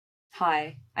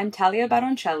Hi, I'm Talia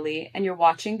Baroncelli, and you're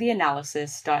watching the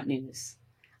Analysis.news.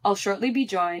 I'll shortly be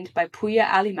joined by Pouya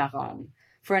Alimagham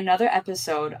for another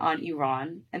episode on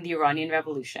Iran and the Iranian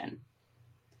Revolution.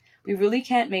 We really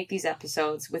can't make these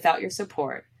episodes without your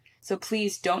support, so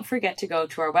please don't forget to go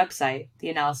to our website,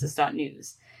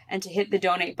 theanalysis.news, and to hit the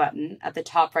donate button at the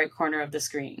top right corner of the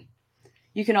screen.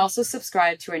 You can also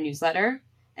subscribe to our newsletter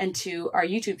and to our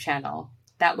YouTube channel.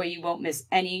 That way you won't miss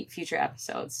any future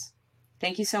episodes.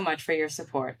 Thank you so much for your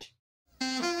support.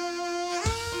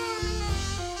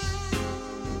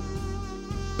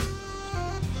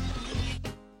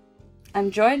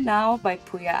 I'm joined now by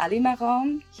Pouya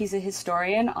Alimagham. He's a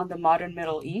historian on the modern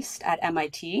Middle East at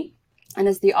MIT and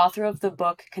is the author of the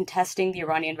book Contesting the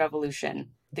Iranian Revolution,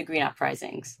 The Green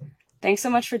Uprisings. Thanks so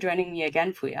much for joining me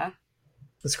again, Pouya.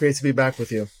 It's great to be back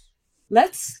with you.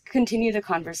 Let's continue the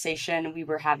conversation we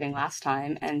were having last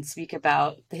time and speak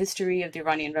about the history of the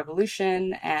Iranian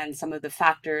Revolution and some of the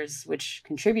factors which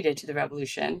contributed to the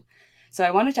revolution. So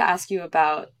I wanted to ask you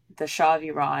about the Shah of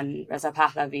Iran, Reza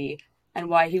Pahlavi, and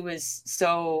why he was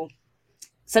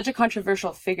such a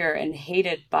controversial figure and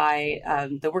hated by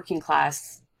the working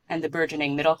class and the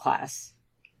burgeoning middle class.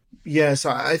 Yes,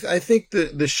 I think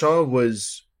the Shah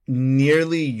was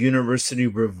nearly universally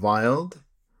reviled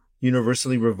at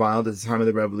the time of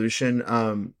the revolution.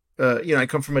 I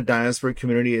come from a diaspora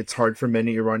community. It's hard for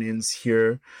many Iranians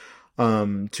here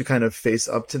to kind of face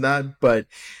up to that. But,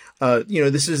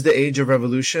 this is the age of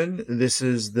revolution. This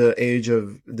is the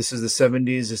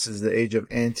 70s. This is the age of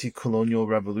anti-colonial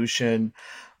revolution,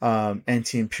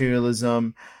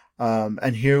 anti-imperialism.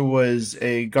 And here was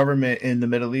a government in the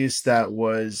Middle East that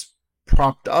was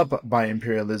propped up by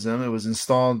imperialism. It was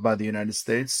installed by the United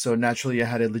States. So naturally it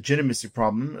had a legitimacy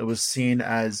problem. It was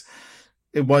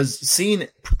seen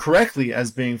correctly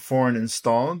as being foreign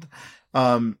installed.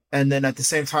 And then at the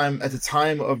same time, at the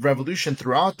time of revolution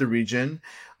throughout the region,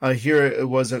 here it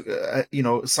was,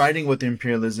 siding with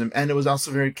imperialism, and it was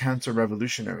also very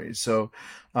counter-revolutionary. So,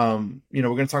 we're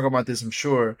going to talk about this, I'm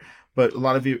sure, but a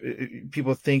lot of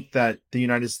people think that the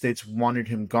United States wanted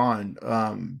him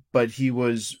gone. But he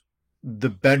was the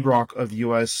bedrock of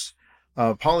U.S.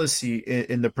 policy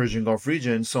in the Persian Gulf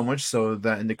region, so much so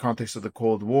that in the context of the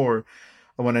Cold War,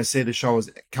 when I say the Shah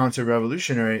was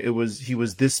counter-revolutionary, he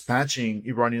was dispatching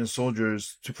Iranian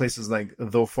soldiers to places like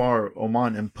Dhofar,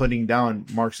 Oman, and putting down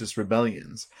Marxist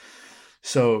rebellions.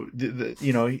 So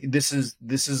this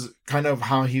is kind of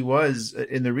how he was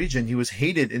in the region. He was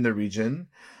hated in the region.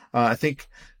 I think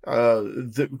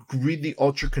the really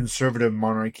ultra-conservative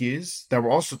monarchies that were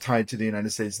also tied to the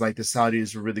United States, like the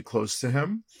Saudis, were really close to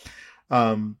him.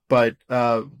 But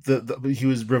he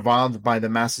was reviled by the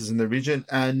masses in the region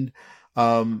and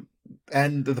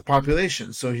the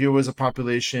population. So here was a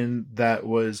population that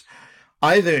was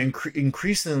either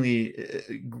increasingly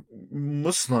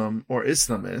Muslim or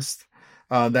Islamist,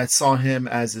 that saw him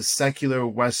as a secular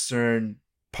Western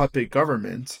puppet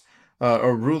government,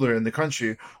 or ruler in the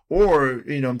country, or,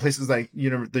 in places like,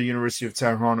 the University of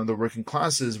Tehran or the working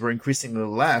classes were increasingly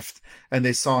left, and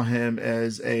they saw him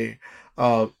as a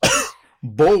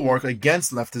bulwark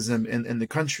against leftism in the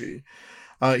country.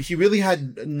 He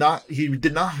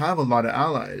did not have a lot of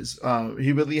allies.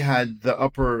 He really had the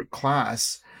upper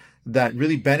class that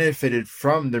really benefited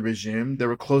from the regime. They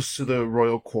were close to the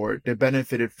royal court. They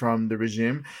benefited from the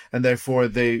regime, and therefore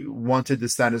they wanted the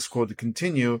status quo to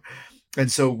continue. And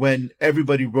so when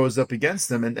everybody rose up against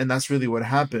them, and that's really what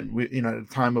happened. At the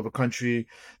time of the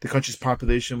country's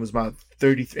population was about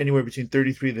anywhere between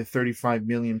 33 to 35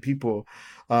 million people.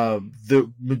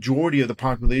 The majority of the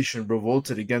population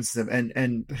revolted against them,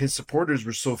 and his supporters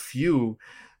were so few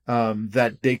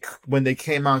that when they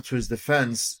came out to his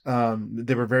defense,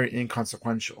 they were very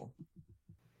inconsequential.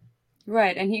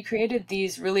 Right, and he created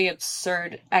these really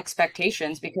absurd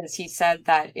expectations because he said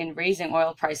that in raising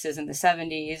oil prices in the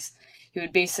 70s, he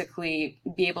would basically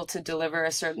be able to deliver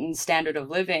a certain standard of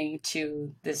living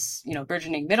to this,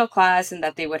 burgeoning middle class, and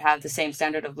that they would have the same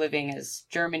standard of living as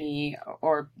Germany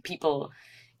or people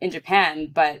in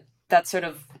Japan. But that sort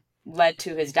of led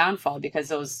to his downfall because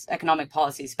those economic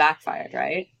policies backfired,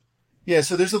 right? Yeah,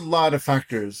 so there's a lot of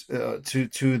factors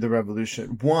to the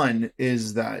revolution. One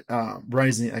is that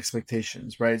rising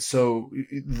expectations, right? So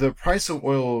the price of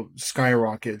oil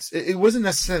skyrockets. It wasn't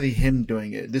necessarily him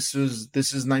doing it. This is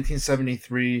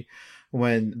 1973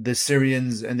 when the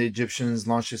Syrians and the Egyptians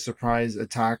launched a surprise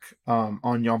attack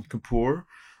on Yom Kippur,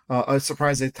 a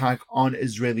surprise attack on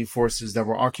Israeli forces that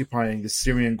were occupying the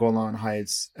Syrian Golan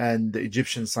Heights and the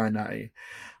Egyptian Sinai,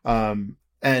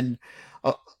 and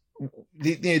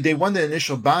they won the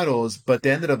initial battles, but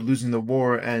they ended up losing the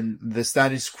war, and the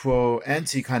status quo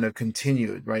ante kind of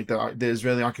continued, right? The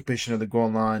Israeli occupation of the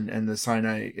Golan and the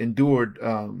Sinai endured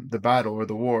the battle or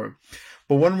the war.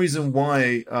 But one reason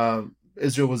why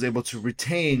Israel was able to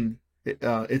retain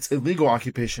its illegal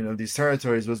occupation of these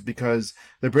territories was because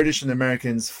the British and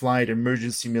Americans flight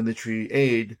emergency military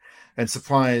aid and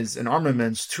supplies and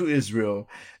armaments to Israel.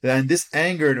 And this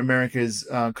angered America's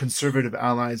conservative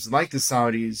allies like the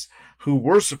Saudis, who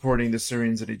were supporting the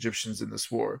Syrians and Egyptians in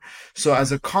this war. So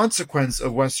as a consequence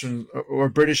of Western or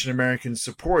British and American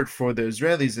support for the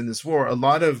Israelis in this war, a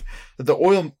lot of the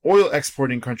oil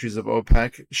exporting countries of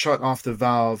OPEC shut off the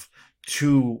valve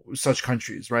to such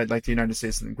countries, right, like the United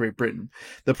States and Great Britain.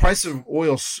 The price of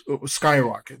oil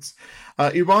skyrockets.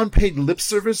 Iran paid lip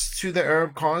service to the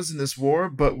Arab cause in this war,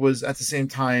 but was at the same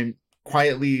time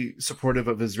quietly supportive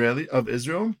of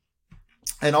Israel.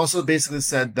 And also basically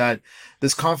said that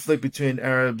this conflict between the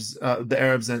Arabs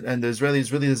and the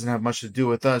Israelis really doesn't have much to do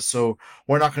with us. So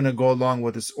we're not going to go along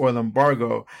with this oil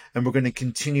embargo, and we're going to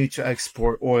continue to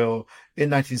export oil in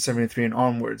 1973 and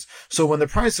onwards. So when the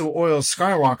price of oil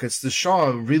skyrockets, the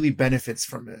Shah really benefits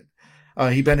from it.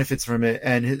 He benefits from it,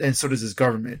 and so does his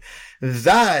government.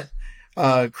 That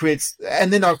creates,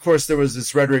 and then of course there was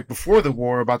this rhetoric before the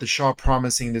war about the Shah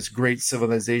promising this great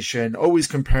civilization, always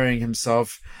comparing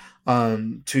himself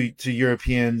to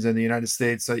Europeans and the United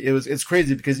States. It's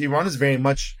crazy because Iran is very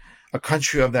much a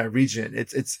country of that region.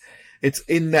 It's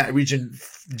in that region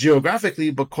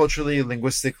geographically, but culturally,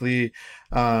 linguistically,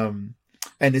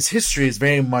 and its history is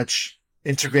very much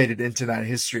integrated into that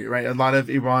history, right? A lot of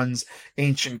Iran's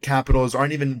ancient capitals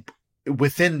aren't even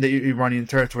within the Iranian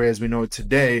territory as we know it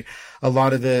today. A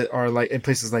lot of it are like in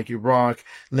places like Iraq.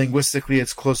 Linguistically,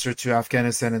 it's closer to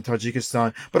Afghanistan and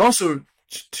Tajikistan, but also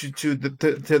to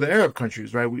the Arab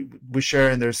countries, right? We share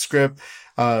in their script.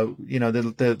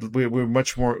 We're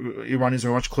much more, Iranians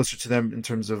are much closer to them in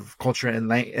terms of culture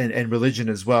and religion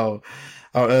as well.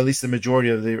 Or at least the majority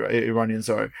of the Iranians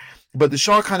are. But the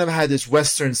Shah kind of had this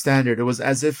Western standard. It was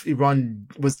as if Iran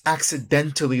was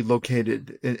accidentally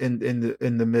located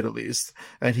in the Middle East,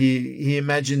 and he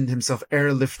imagined himself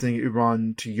airlifting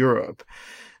Iran to Europe.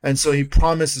 And so he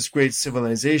promised this great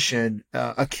civilization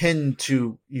akin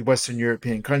to Western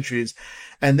European countries.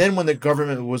 And then when the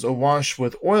government was awash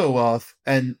with oil wealth,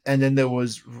 and then there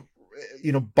was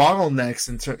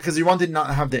bottlenecks because Iran did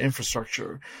not have the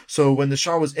infrastructure. So when the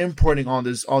Shah was importing all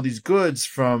these goods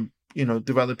from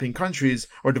developing countries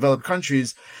or developed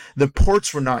countries, the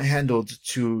ports were not handled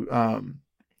to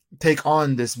take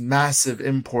on this massive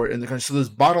import in the country. So there's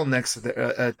bottlenecks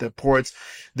at the ports.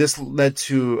 This led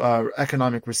to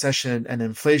economic recession and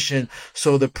inflation.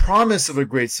 So the promise of a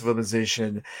great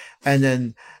civilization, and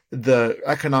then the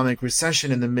economic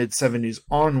recession in the mid-70s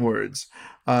onwards,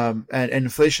 and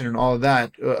inflation and all of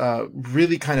that,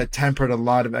 really kind of tempered a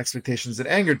lot of expectations that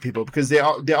angered people, because they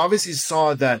obviously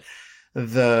saw that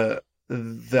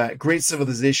that great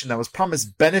civilization that was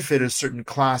promised benefited a certain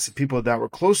class of people that were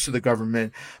close to the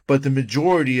government, but the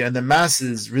majority and the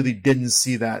masses really didn't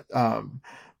see that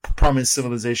promised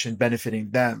civilization benefiting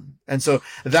them. And so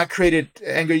that created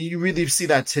anger. You really see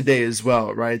that today as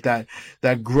well, right?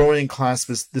 That growing class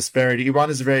disparity. Iran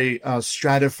is a very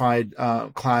stratified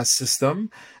class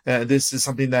system. This is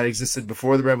something that existed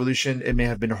before the revolution. It may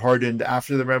have been hardened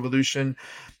after the revolution.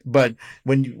 But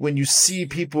when you see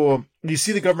people, you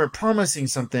see the government promising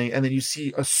something, and then you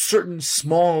see a certain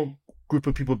small group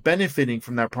of people benefiting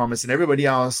from that promise, and everybody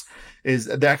else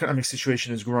the economic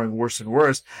situation is growing worse and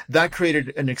worse. That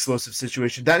created an explosive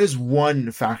situation. That is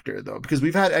one factor, though, because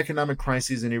we've had economic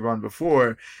crises in Iran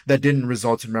before that didn't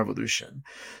result in revolution.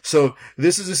 So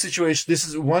this is a situation, this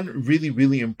is one really,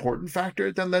 really important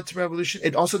factor that led to revolution.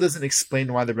 It also doesn't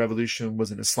explain why the revolution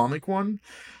was an Islamic one.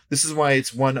 This is why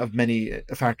it's one of many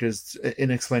factors in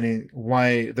explaining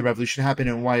why the revolution happened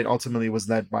and why it ultimately was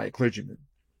led by clergymen.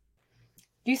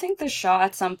 Do you think the Shah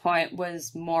at some point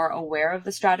was more aware of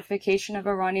the stratification of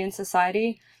Iranian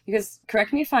society? Because,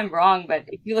 correct me if I'm wrong, but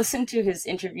if you listen to his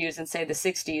interviews in, say, the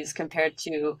 60s compared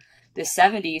to the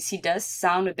 70s, he does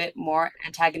sound a bit more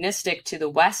antagonistic to the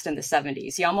West in the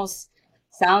 70s. He almost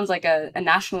sounds like a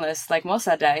nationalist, like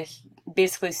Mossadegh,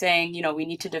 basically saying, we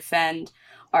need to defend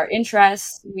our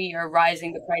interests. We are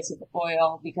rising the price of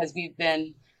oil because we've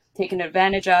been taken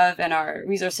advantage of and our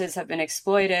resources have been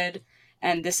exploited.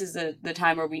 And this is the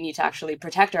time where we need to actually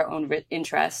protect our own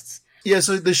interests. Yeah,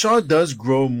 so the Shah does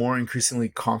grow more increasingly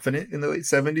confident in the late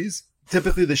 70s.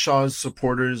 Typically, the Shah's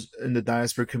supporters in the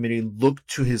diaspora community look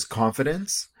to his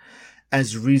confidence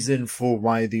as reason for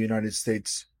why the United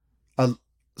States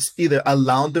either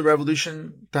allowed the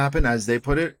revolution to happen, as they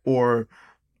put it, or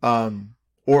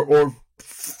or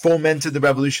fomented the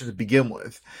revolution to begin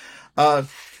with.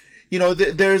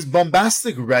 There's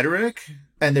bombastic rhetoric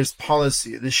and there's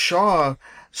policy. The Shah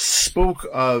spoke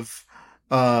of,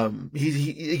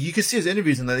 you can see his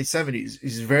interviews in the late 70s.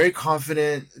 He's very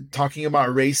confident, talking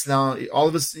about race now. All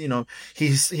of us,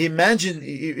 he imagined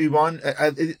Iran,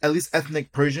 at least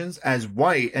ethnic Persians, as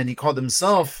white, and he called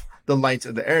himself the light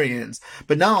of the Aryans.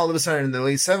 But now all of a sudden in the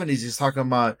late 70s, he's talking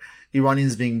about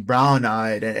Iranians being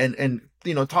brown-eyed and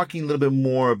talking a little bit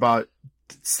more about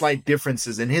slight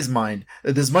differences in his mind.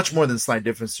 There's much more than slight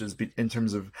differences in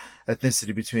terms of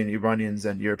ethnicity between Iranians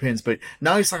and Europeans, but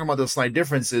now he's talking about those slight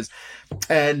differences,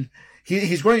 and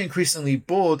he's growing increasingly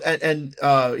bold, and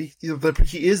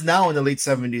he is now in the late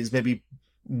 70s, maybe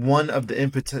one of the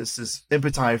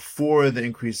impeti for the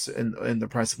increase in the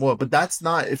price of oil. But that's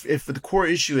not, if the core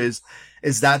issue is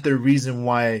that the reason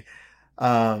why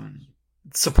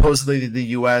supposedly the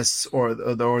U.S. or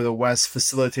the West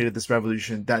facilitated this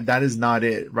revolution. That is not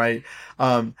it, right?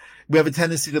 We have a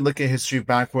tendency to look at history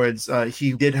backwards.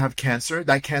 He did have cancer.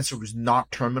 That cancer was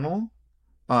not terminal,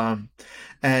 and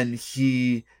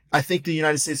I think the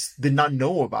United States did not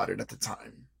know about it at the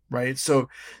time, right? So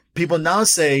people now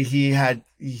say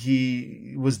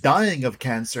he was dying of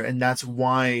cancer, and that's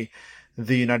why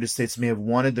the United States may have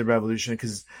wanted the revolution,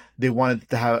 because they wanted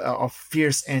to have a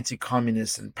fierce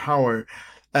anti-communist in power.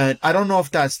 And I don't know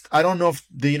if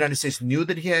the United States knew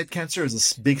that he had cancer. It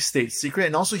was a big state secret.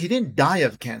 And also, he didn't die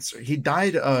of cancer. He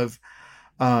died of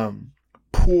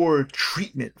poor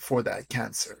treatment for that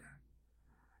cancer.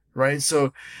 Right?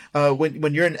 So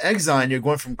when you're in exile and you're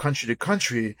going from country to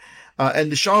country,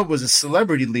 and the Shah was a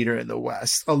celebrity leader in the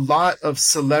West, a lot of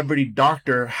celebrity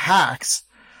doctor hacks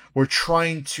were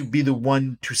trying to be the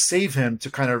one to save him, to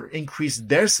kind of increase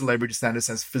their celebrity status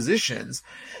as physicians.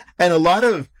 And a lot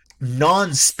of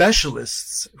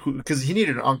non-specialists, because he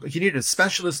needed a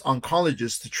specialist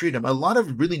oncologist to treat him. A lot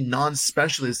of really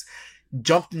non-specialists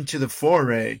jumped into the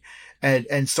foray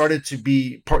and started to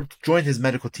joined his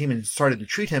medical team and started to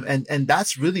treat him. And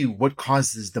that's really what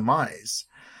caused his demise.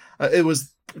 It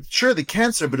was sure the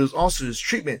cancer, but it was also his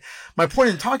treatment. My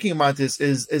point in talking about this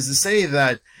is to say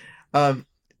that,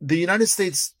 the United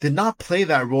States did not play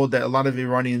that role that a lot of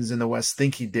Iranians in the West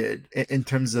think he did in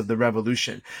terms of the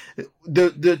revolution.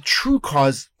 The true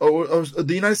cause, or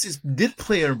the United States did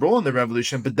play a role in the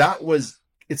revolution, but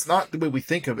it's not the way we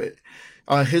think of it.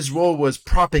 His role was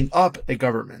propping up a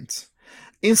government,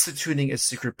 instituting a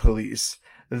secret police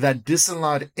that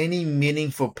disallowed any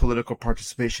meaningful political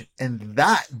participation. And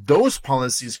those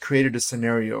policies created a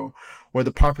scenario where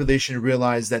the population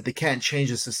realized that they can't change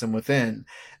the system within,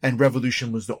 and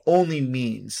revolution was the only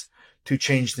means to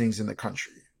change things in the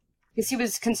country. Because he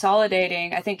was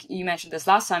consolidating, I think you mentioned this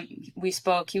last time we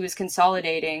spoke, he was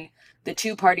consolidating the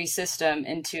two-party system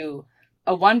into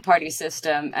a one-party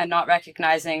system and not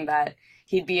recognizing that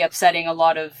he'd be upsetting a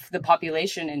lot of the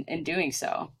population in doing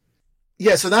so.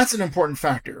 Yeah, so that's an important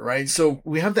factor, right? So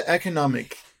we have the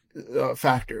economic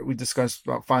factor we discussed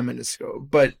about 5 minutes ago,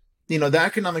 but the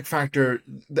economic factor,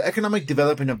 the economic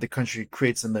development of the country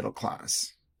creates a middle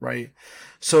class, right?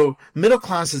 So middle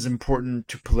class is important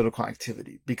to political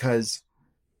activity because,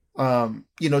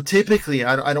 typically,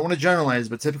 I don't want to generalize,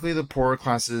 but typically the poorer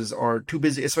classes are too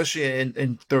busy, especially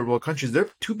in third world countries. They're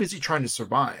too busy trying to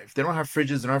survive. They don't have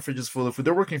fridges. They don't have fridges full of food.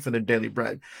 They're working for their daily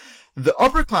bread. The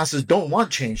upper classes don't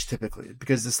want change typically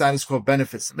because the status quo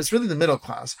benefits them. It's really the middle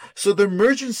class. So the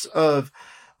emergence of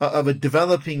a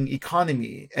developing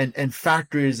economy and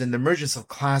factories and the emergence of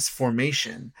class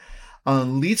formation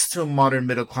leads to a modern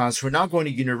middle class who are now going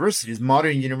to universities,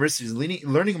 modern universities,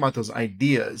 learning about those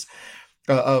ideas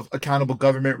of accountable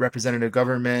government, representative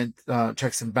government,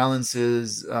 checks and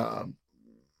balances,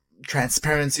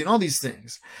 transparency, and all these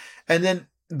things. And then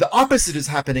the opposite is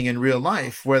happening in real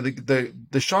life, where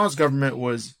the Shah's government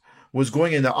was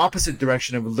going in the opposite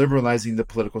direction of liberalizing the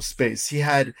political space. He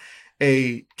had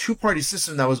a two-party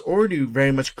system that was already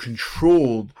very much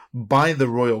controlled by the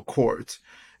royal court.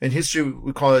 In history,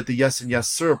 we call it the yes and yes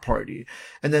sir party.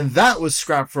 And then that was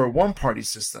scrapped for a one-party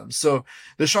system. So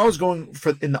the Shah was going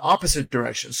in the opposite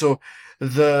direction. So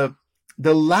the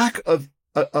lack of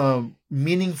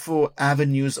meaningful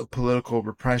avenues of political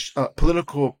repression,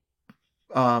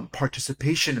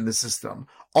 participation in the system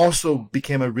also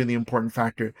became a really important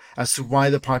factor as to why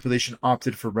the population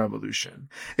opted for revolution.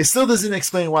 It still doesn't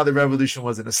explain why the revolution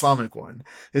was an Islamic one.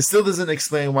 It still doesn't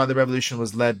explain why the revolution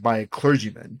was led by a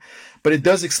clergyman, but it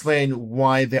does explain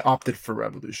why they opted for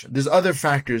revolution. There's other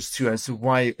factors too as to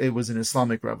why it was an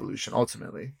Islamic revolution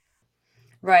ultimately.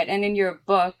 Right. And in your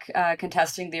book,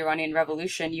 Contesting the Iranian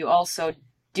Revolution, you also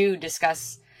do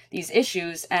discuss these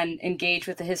issues and engage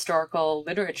with the historical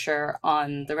literature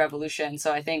on the revolution.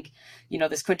 So I think,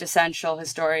 this quintessential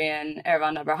historian,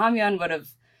 Ervan Abrahamian, would have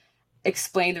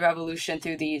explained the revolution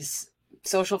through these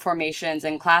social formations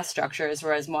and class structures,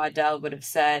 whereas Moaddel would have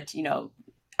said,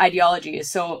 ideology is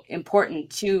so important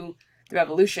to the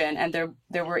revolution. And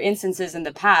there were instances in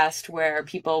the past where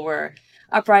people were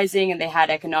uprising and they had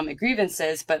economic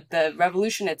grievances, but the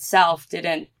revolution itself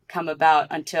didn't come about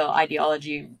until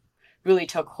ideology really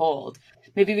took hold.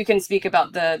 Maybe we can speak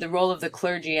about the role of the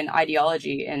clergy and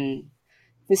ideology in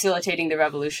facilitating the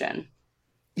revolution.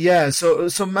 Yeah, so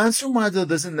Mansour Moaddel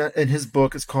doesn't, in his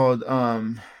book, it's called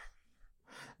The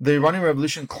Iranian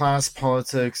Revolution, Class,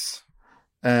 Politics,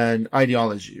 and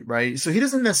Ideology, right? So he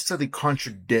doesn't necessarily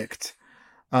contradict.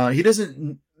 He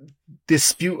doesn't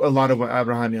dispute a lot of what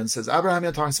Abrahamian says.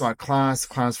 Abrahamian talks about class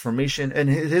formation, and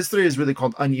his theory is really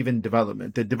called uneven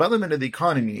development. The development of the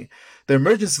economy, the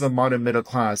emergence of a modern middle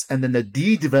class, and then the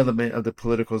de-development of the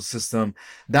political system,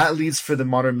 that leads for the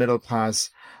modern middle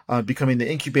class becoming the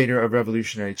incubator of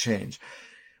revolutionary change.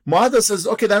 Moaddel says,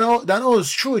 okay, that all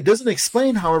is true. It doesn't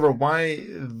explain, however, why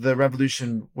the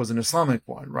revolution was an Islamic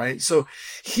one, right? So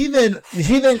he then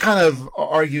kind of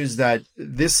argues that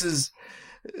this is,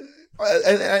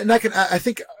 and I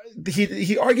think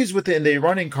he argues with it in the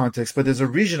Iranian context, but there's a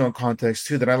regional context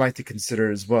too that I like to consider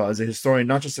as well as a historian,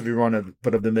 not just of Iran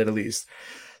but of the Middle East.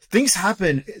 Things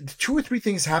happen, 2 or 3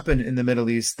 things happen in the Middle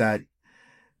East that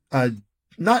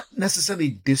not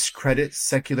necessarily discredit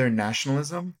secular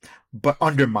nationalism, but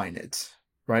undermine it,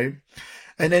 right?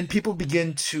 And then people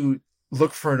begin to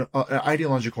look for an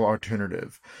ideological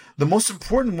alternative. The most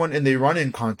important one in the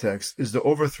Iranian context is the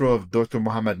overthrow of Dr.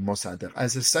 Mohammad Mossadegh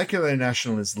as a secular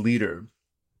nationalist leader,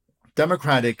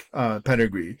 democratic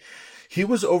pedigree. He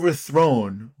was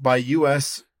overthrown by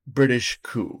U.S.-British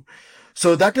coup.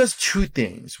 So that does 2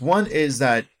 things. One is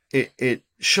that it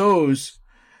shows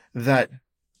that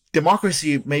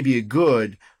democracy may be a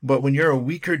good, but when you're a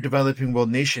weaker developing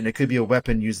world nation, it could be a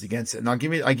weapon used against it. Now,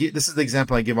 this is the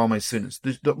example I give all my students.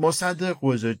 Mossadegh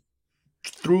was a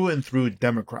through and through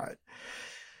Democrat.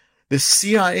 The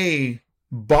CIA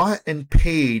bought and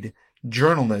paid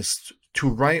journalists to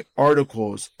write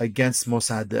articles against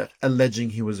Mossadegh, alleging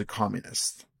he was a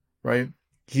communist, right?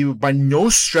 He, by no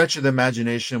stretch of the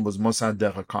imagination, was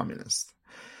Mossadegh a communist.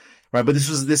 Right, but this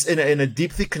was in a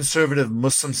deeply conservative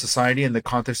Muslim society in the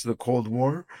context of the Cold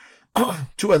War.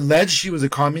 To allege he was a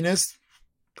communist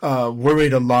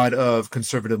worried a lot of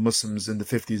conservative Muslims in the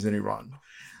 50s in Iran.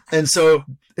 And so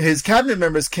his cabinet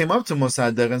members came up to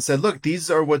Mossadegh and said, look, these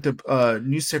are what the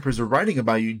newspapers are writing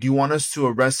about you. Do you want us to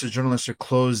arrest the journalists or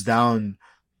close down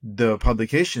the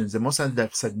publications? And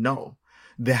Mossadegh said no.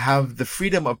 They have the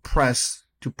freedom of press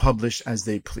to publish as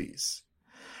they please.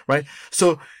 Right?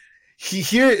 So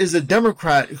here is a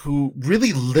Democrat who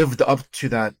really lived up to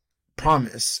that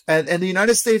promise. And the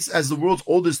United States, as the world's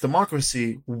oldest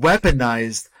democracy,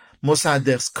 weaponized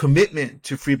Mossadegh's commitment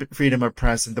to freedom of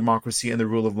press and democracy and the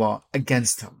rule of law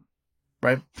against him.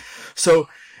 Right? So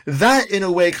that, in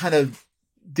a way, kind of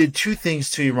did 2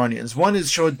 things to Iranians. One is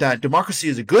showed that democracy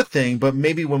is a good thing, but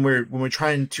maybe when we're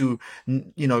trying to,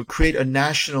 create a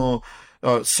national,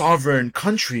 sovereign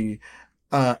country,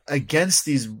 against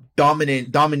these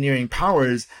domineering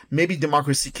powers, maybe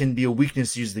democracy can be a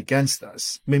weakness used against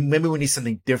us. Maybe we need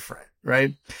something different,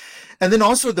 right? And then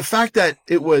also the fact that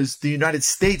it was the United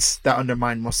States that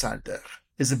undermined Mossadegh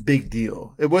is a big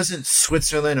deal. It wasn't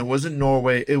Switzerland, it wasn't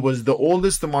Norway, it was the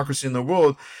oldest democracy in the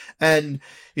world. And,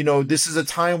 this is a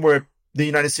time where the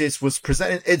United States was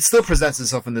it still presents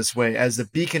itself in this way as a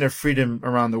beacon of freedom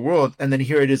around the world. And then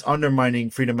here it is undermining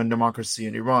freedom and democracy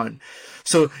in Iran.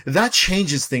 So that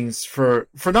changes things for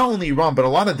not only Iran, but a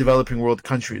lot of developing world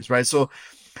countries, right? So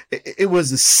it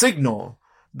was a signal.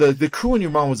 The coup in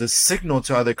Iran was a signal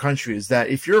to other countries that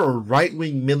if you're a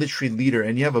right-wing military leader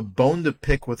and you have a bone to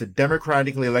pick with a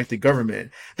democratically elected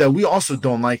government that we also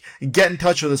don't like, get in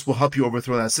touch with us, we'll help you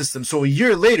overthrow that system. So a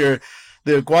year later,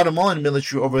 the Guatemalan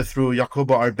military overthrew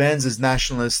Jacobo Arbenz's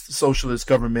nationalist socialist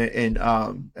government in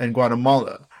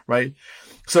Guatemala, right?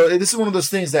 So this is one of those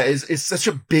things that is such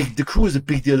a the coup is a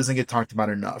big deal, doesn't get talked about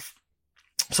enough.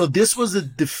 So this was a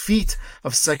defeat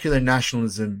of secular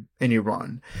nationalism in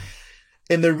Iran.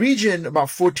 In the region, about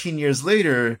 14 years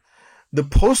later, the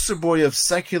poster boy of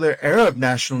secular Arab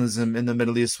nationalism in the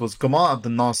Middle East was Gamal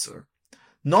Abdel Nasser.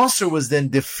 Nasser was then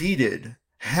defeated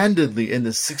handedly in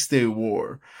the Six-Day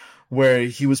War, where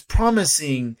he was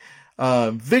promising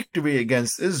victory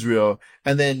against Israel,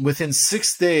 and then within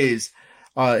 6 days,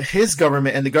 his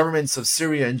government and the governments of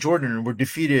Syria and Jordan were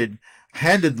defeated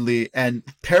handedly, and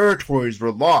territories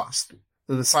were lost.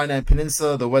 the Sinai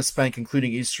Peninsula, the West Bank,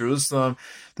 including East Jerusalem,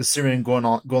 the Syrian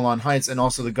Golan Heights, and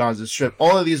also the Gaza Strip.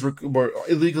 All of these were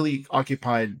illegally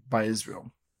occupied by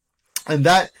Israel. And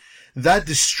that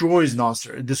destroys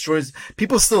Nasser. It destroys,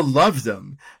 people still loved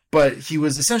him, but he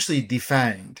was essentially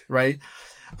defanged, right?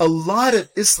 A lot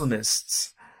of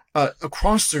Islamists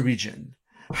across the region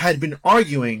had been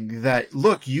arguing that,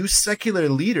 look, you secular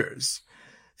leaders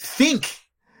think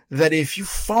that if you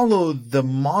follow the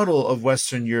model of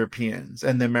Western Europeans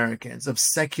and the Americans of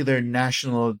secular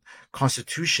national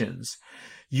constitutions,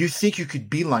 you think you could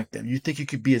be like them. You think you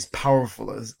could be as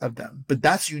powerful as of them. But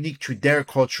that's unique to their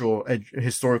cultural and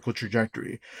historical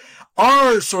trajectory.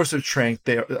 Our source of strength,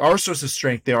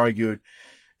 they argued,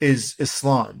 is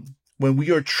Islam. When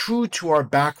we are true to our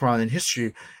background and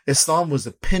history, Islam was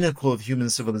the pinnacle of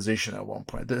human civilization at one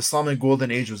point. The Islamic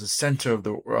golden age was the center of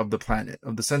the planet,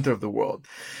 of the center of the world.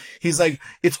 He's like,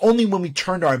 it's only when we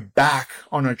turned our back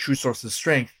on our true source of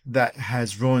strength that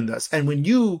has ruined us. And when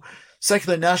you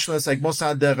secular nationalists like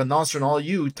Mossadegh and Nasser and all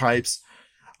you types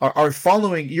are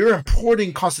following, you're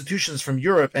importing constitutions from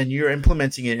Europe and you're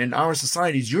implementing it in our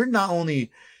societies, you're not only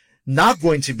not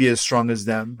going to be as strong as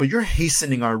them, but you're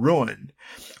hastening our ruin.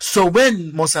 So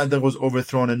when Mossadegh was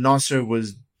overthrown and Nasser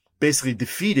was basically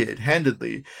defeated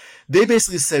handedly, they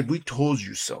basically said, we told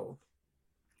you so.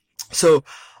 So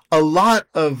a lot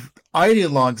of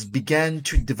ideologues began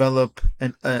to develop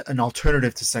an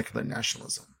alternative to secular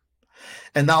nationalism.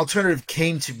 And the alternative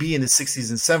came to be in the 60s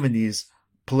and 70s,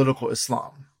 political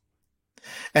Islam.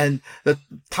 And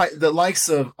the likes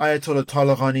of Ayatollah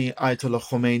Talabani, Ayatollah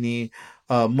Khomeini,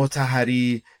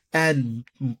 Motahari, and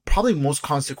probably most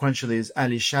consequentially is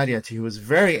Ali Shariati, who was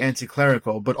very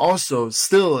anti-clerical, but also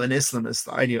still an Islamist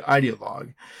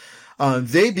ideologue.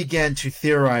 They began to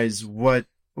theorize what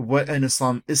an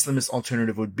Islamist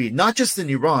alternative would be, not just in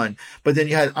Iran, but then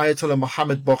you had Ayatollah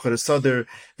Muhammad Baqir Sadr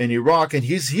in Iraq, and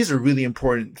he's a really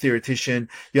important theoretician.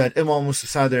 You had Imam Musa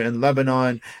Sadr in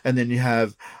Lebanon, and then you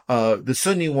have the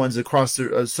Sunni ones across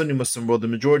the Sunni Muslim world, the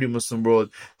majority Muslim world,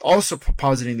 also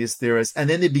positing these theories, and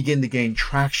then they begin to gain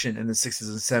traction in the 60s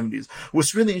and 70s.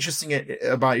 What's really interesting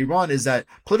about Iran is that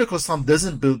political Islam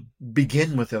doesn't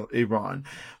begin with Iran,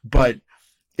 but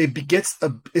it's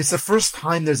the first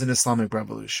time there's an Islamic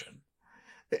revolution.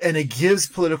 And it gives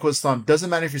political Islam, doesn't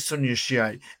matter if you're Sunni or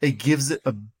Shiite, it gives it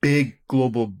a big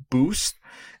global boost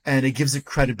and it gives it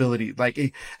credibility.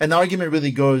 An argument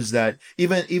really goes that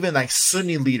even like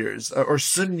Sunni leaders or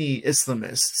Sunni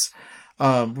Islamists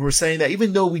were saying that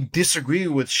even though we disagree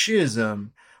with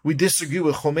Shiism, we disagree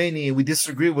with Khomeini, we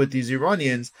disagree with these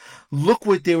Iranians, look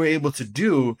what they were able to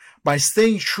do by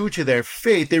staying true to their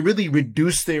faith. They really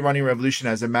reduced the Iranian Revolution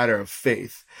as a matter of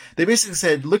faith. They basically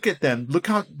said, look at them, look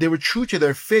how they were true to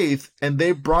their faith, and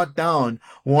they brought down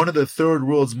one of the third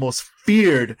world's most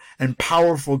feared and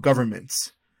powerful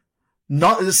governments.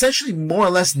 Not essentially more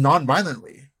or less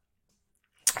non-violently.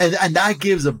 And that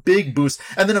gives a big boost.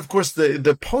 And then of course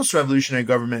the post-revolutionary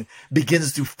government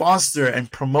begins to foster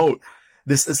and promote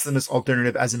this Islamist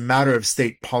alternative as a matter of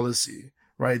state policy,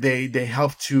 right? They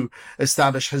helped to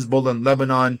establish Hezbollah in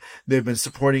Lebanon. They've been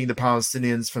supporting the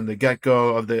Palestinians from the get-go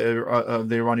of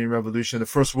the Iranian Revolution. The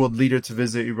first world leader to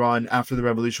visit Iran after the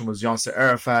revolution was Yasser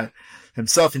Arafat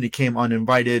himself, and he came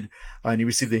uninvited, and he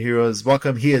received the hero's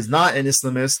welcome. He is not an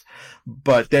Islamist,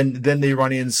 but then the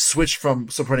Iranians switched from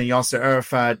supporting Yasser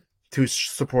Arafat to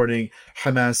supporting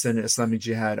Hamas and Islamic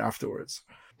Jihad afterwards.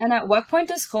 And at what point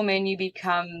does Khomeini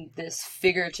become this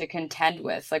figure to contend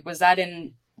with? Was that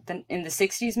in the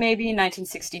 60s, maybe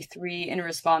 1963, in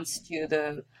response to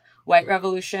the white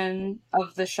revolution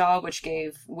of the Shah, which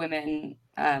gave women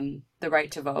the right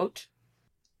to vote?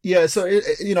 Yeah, so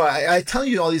I tell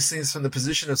you all these things from the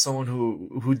position of someone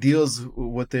who deals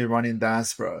with the Iranian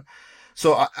diaspora.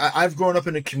 So I've grown up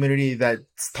in a community that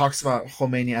talks about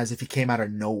Khomeini as if he came out of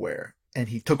nowhere. And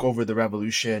he took over the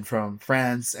revolution from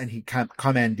France, and he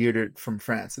commandeered it from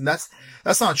France. And that's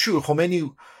not true.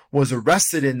 Khomeini was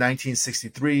arrested in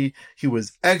 1963. He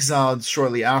was exiled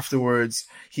shortly afterwards.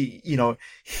 He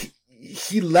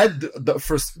led the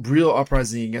first real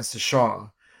uprising against the Shah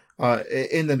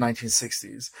in the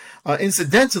 1960s.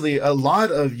 Incidentally, a lot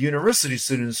of university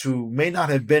students who may not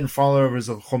have been followers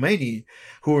of Khomeini,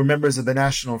 who were members of the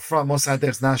National Front,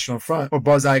 Mossadegh's National Front, or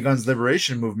Bazaigan's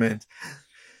liberation movement,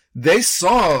 they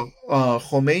saw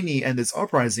Khomeini and this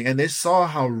uprising, and they saw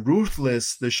how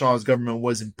ruthless the Shah's government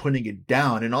was in putting it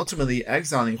down and ultimately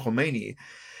exiling Khomeini.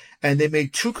 And they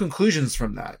made two conclusions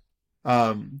from that.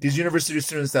 These university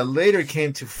students that later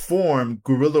came to form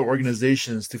guerrilla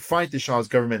organizations to fight the Shah's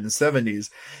government in the 70s,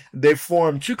 they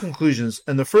formed two conclusions.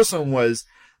 And the first one was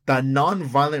that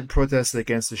nonviolent protest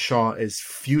against the Shah is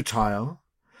futile.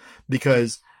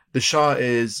 because the Shah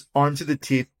is armed to the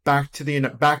teeth, backed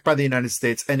by the United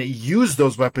States, and it used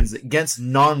those weapons against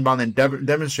non-violent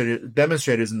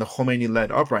demonstrators in the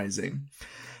Khomeini-led uprising.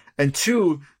 And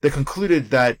two, they concluded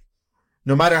that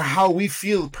no matter how we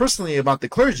feel personally about the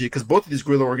clergy, because both of these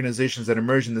guerrilla organizations that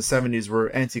emerged in the 70s were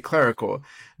anti-clerical,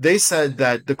 they said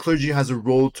that the clergy has a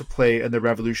role to play in the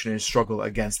revolutionary struggle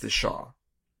against the Shah.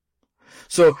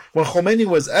 So when Khomeini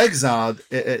was exiled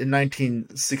in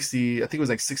 1960, I think it was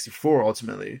like 64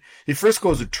 ultimately, he first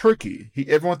goes to Turkey.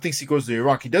 Everyone thinks he goes to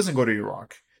Iraq. He doesn't go to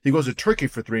Iraq. He goes to Turkey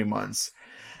for 3 months.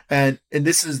 And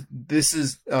this is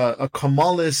a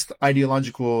Kemalist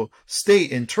ideological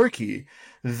state in Turkey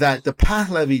that the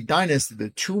Pahlavi dynasty,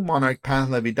 the two-monarch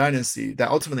Pahlavi dynasty that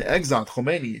ultimately exiled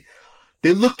Khomeini,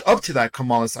 they looked up to that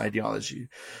Kemalist ideology.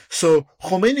 So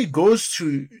Khomeini goes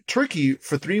to Turkey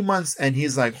for 3 months and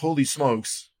he's like, holy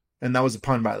smokes. And that was a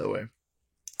pun, by the way.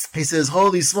 He says,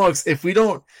 holy smokes, if we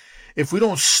don't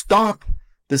stop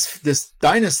this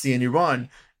dynasty in Iran,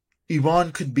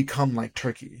 Iran could become like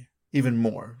Turkey, even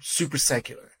more, super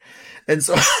secular. And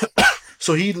so,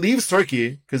 so he leaves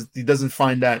Turkey because he doesn't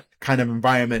find that kind of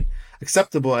environment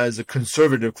acceptable as a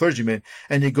conservative clergyman.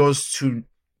 And he goes to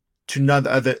none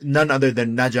other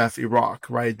than Najaf, Iraq,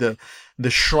 right? The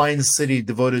shrine city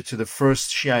devoted to the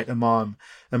first Shiite Imam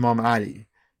Ali.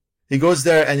 He goes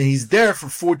there and he's there for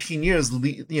 14 years,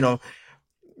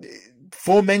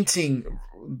 fomenting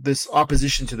this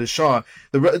opposition to the Shah.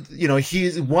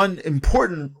 He's one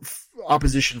important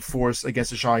opposition force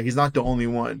against the Shah. He's not the only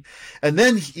one. And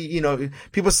then,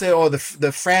 people say,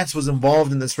 the France was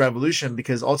involved in this revolution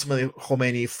because ultimately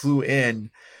Khomeini flew in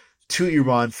to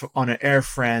Iran on an Air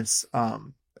France,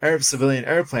 civilian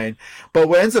airplane. But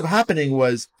what ends up happening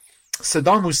was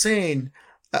Saddam Hussein,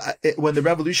 when the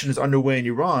revolution is underway in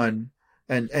Iran,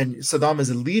 and Saddam is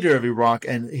a leader of Iraq,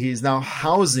 and he's now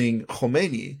housing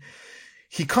Khomeini,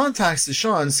 he contacts the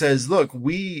Shah and says, look,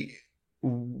 me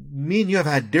and you have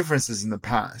had differences in the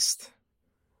past,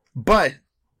 but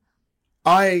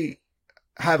I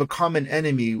have a common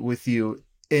enemy with you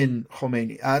in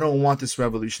Khomeini. I don't want this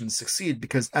revolution to succeed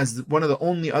because as one of the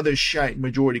only other Shiite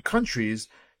majority countries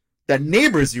that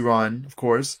neighbors Iran, of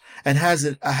course, and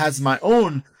has my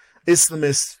own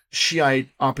Islamist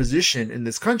Shiite opposition in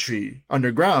this country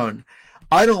underground,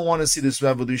 I don't want to see this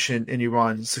revolution in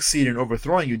Iran succeed in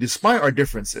overthrowing you. Despite our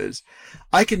differences,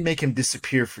 I can make him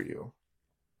disappear for you.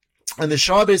 And the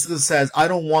Shah basically says, I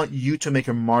don't want you to make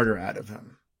a martyr out of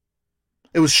him.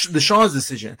 It was the Shah's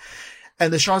decision.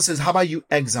 And the Shah says, how about you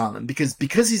exile him? Because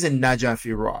he's in Najaf,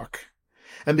 Iraq,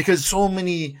 and because so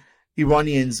many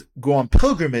Iranians go on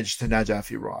pilgrimage to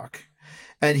Najaf, Iraq,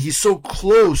 and he's so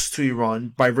close to Iran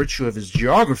by virtue of his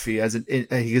geography,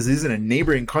 because he's in a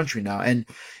neighboring country now, and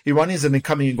Iranians have been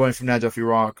coming and going from Najaf,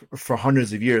 Iraq for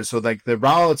hundreds of years, so like the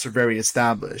routes are very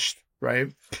established,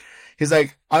 right? He's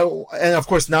like, and of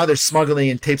course now they're smuggling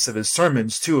in tapes of his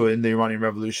sermons too in the Iranian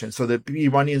Revolution. So the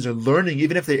Iranians are learning,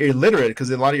 even if they're illiterate, because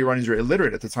a lot of Iranians were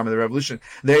illiterate at the time of the revolution,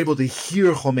 they're able to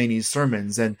hear Khomeini's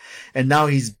sermons, and now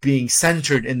he's being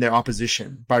centered in their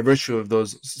opposition by virtue of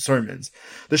those sermons.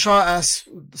 The Shah asks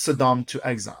Saddam to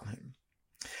exile him.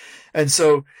 And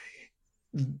so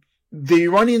the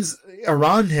Iranians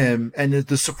around him and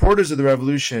the supporters of the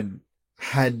revolution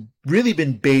had really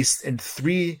been based in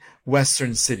 3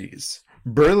 Western cities: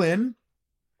 Berlin,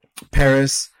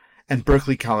 Paris, and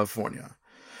Berkeley, California.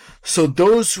 So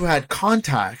those who had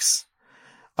contacts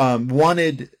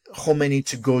wanted Khomeini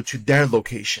to go to their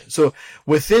location. So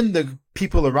within the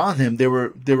people around him, there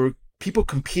were people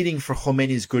competing for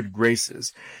Khomeini's good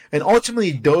graces. And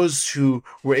ultimately, those who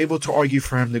were able to argue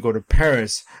for him to go to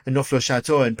Paris, and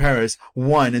Neaufle-Château in Paris,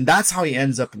 won. And that's how he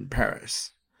ends up in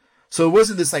Paris. So it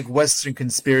wasn't this like Western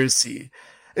conspiracy.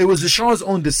 It was the Shah's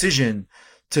own decision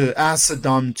to ask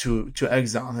Saddam to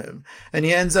exile him. And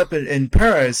he ends up in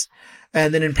Paris.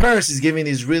 And then in Paris, he's giving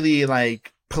these really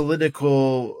like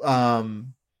political,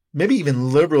 maybe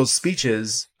even liberal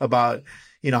speeches about,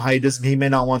 how he may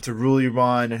not want to rule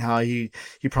Iran, and how he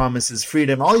promises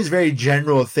freedom, all these very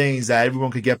general things that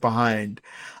everyone could get behind.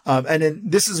 And then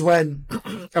this is when,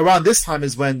 around this time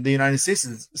is when the United States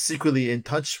is secretly in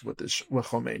touch with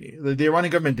Khomeini. The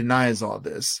Iranian government denies all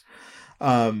this.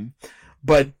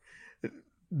 But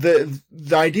the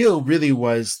idea really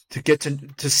was to get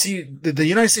to see, the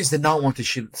United States did not want to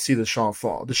see the Shah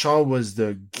fall. The Shah was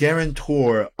the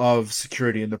guarantor of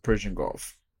security in the Persian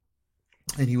Gulf.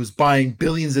 And he was buying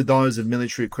billions of dollars of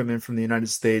military equipment from the United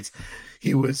States.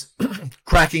 He was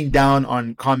cracking down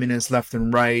on communists left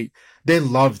and right. They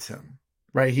loved him.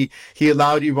 right? He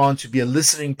allowed Iran to be a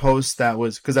listening post that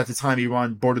was, because at the time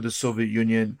Iran bordered the Soviet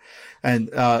Union, and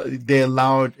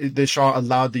the Shah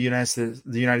allowed the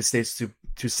United States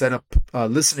to set up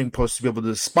listening posts to be able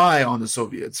to spy on the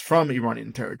Soviets from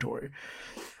Iranian territory.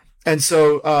 And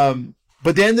so,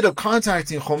 but they ended up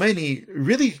contacting Khomeini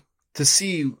really to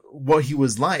see what he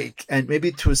was like and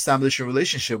maybe to establish a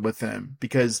relationship with him,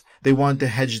 because they wanted to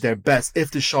hedge their bets.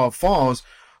 If the Shah falls,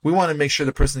 we want to make sure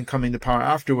the person coming to power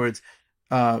afterwards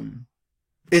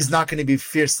is not going to be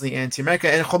fiercely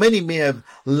anti-American. And Khomeini may have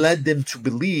led them to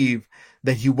believe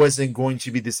that he wasn't going to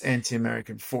be this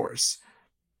anti-American force.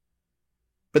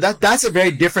 But that's a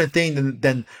very different thing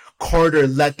than Carter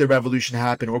let the revolution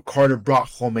happen, or Carter brought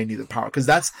Khomeini to power, because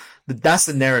that's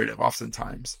the narrative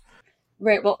oftentimes.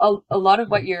 Right. Well, a lot of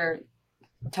what you're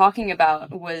talking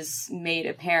about was made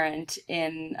apparent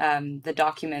in the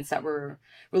documents that were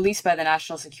released by the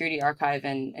National Security Archive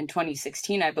in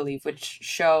 2016, I believe, which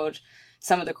showed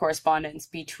some of the correspondence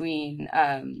between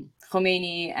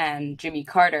Khomeini and Jimmy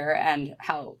Carter, and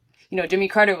how, Jimmy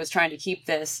Carter was trying to keep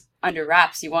this under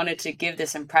wraps. He wanted to give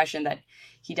this impression that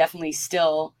he definitely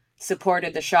still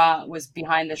supported the Shah, was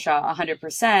behind the Shah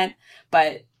 100%,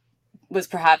 but was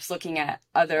perhaps looking at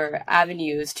other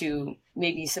avenues to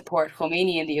maybe support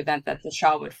Khomeini in the event that the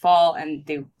Shah would fall, and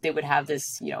they would have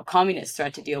this, communist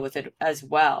threat to deal with it as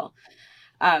well.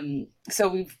 So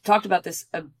we've talked about this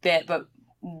a bit, but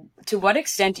to what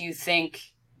extent do you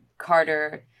think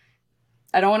Carter,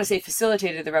 I don't want to say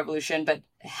facilitated the revolution, but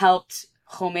helped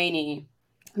Khomeini,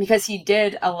 because he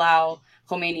did allow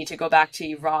Khomeini to go back to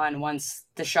Iran once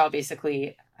the Shah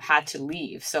basically had to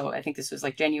leave. So I think this was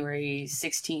like January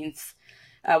 16th.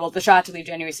 The Shah had to leave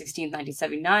January 16th,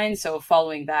 1979. So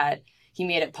following that, he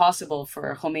made it possible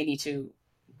for Khomeini to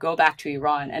go back to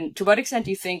Iran. And to what extent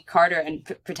do you think Carter and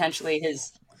potentially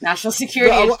his national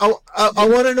security... I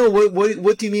want to know,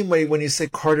 what do you mean when you say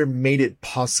Carter made it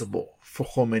possible for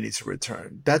Khomeini to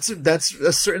return? That's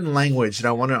a certain language that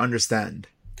I want to understand.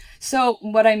 So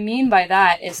what I mean by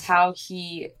that is how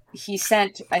he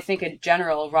sent, I think, a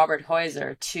general, Robert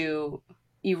Heuser, to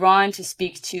Iran to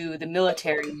speak to the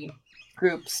military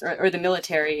groups or the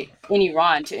military in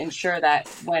Iran to ensure that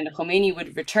when Khomeini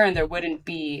would return, there wouldn't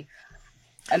be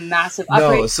a massive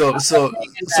upgrade.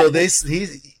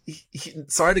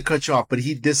 Sorry to cut you off, but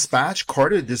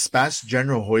Carter dispatched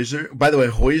General Heuser. By the way,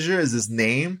 Heuser is his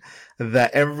name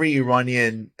that every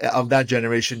Iranian of that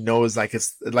generation knows,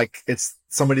 it's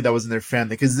somebody that was in their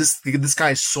family, because this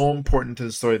guy is so important to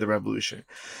the story of the revolution.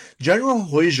 General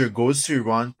Heuser goes to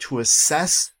Iran to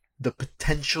assess the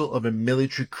potential of a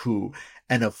military coup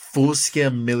and a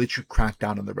full-scale military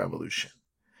crackdown on the revolution.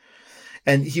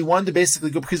 And he wanted to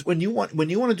basically go, because when you want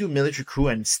to do a military coup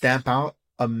and stamp out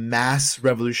a mass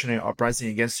revolutionary uprising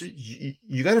against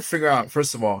you got to figure out,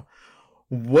 first of all,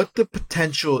 what the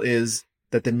potential is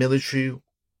that the military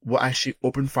will actually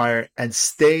open fire and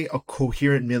stay a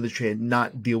coherent military and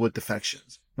not deal with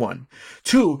defections. One.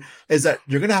 Two is that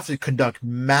you're going to have to conduct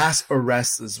mass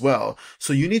arrests as well.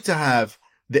 So you need to have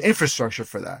the infrastructure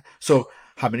for that. So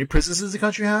how many prisons does the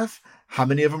country have? How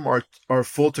many of them are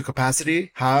full to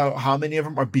capacity? How many of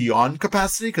them are beyond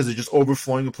capacity because they're just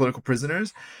overflowing with political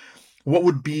prisoners? What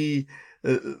would be,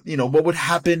 what would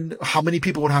happen? How many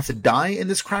people would have to die in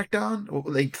this crackdown?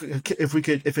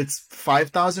 If it's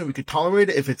 5,000, we could tolerate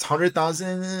it. If it's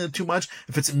 100,000, too much.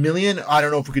 If it's 1 million, I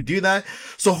don't know if we could do that.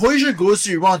 So Heuser goes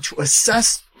to Iran to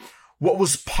assess what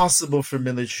was possible for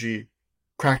military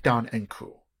crackdown and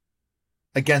coup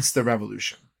against the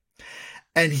revolution.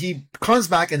 And he comes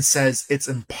back and says it's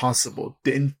impossible.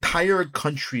 The entire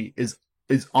country is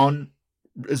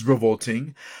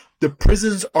revolting. The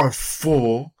prisons are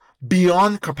full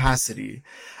beyond capacity.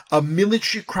 A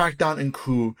military crackdown and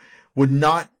coup would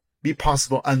not be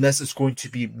possible unless it's going to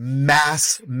be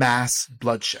mass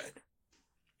bloodshed.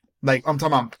 Like, I'm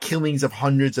talking about killings of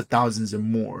hundreds of thousands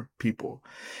and more people.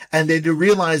 And they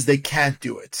realize they can't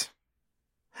do it.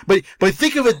 But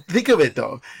think of it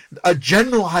though. A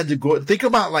general had to go. Think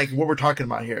about like what we're talking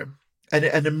about here.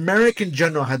 An American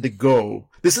general had to go.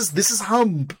 This is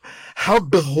how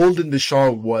beholden the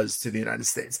Shah was to the United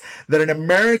States. That an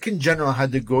American general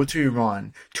had to go to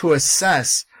Iran to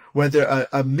assess whether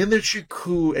a military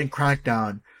coup and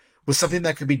crackdown was something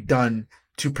that could be done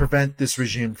to prevent this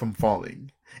regime from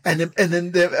falling. And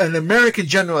then an American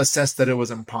general assessed that it was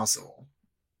impossible.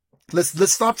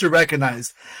 Let's stop to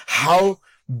recognize how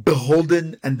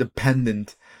beholden and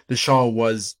dependent the Shah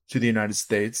was to the United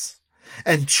States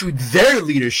and to their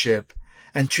leadership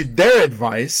and to their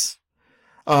advice.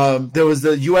 There was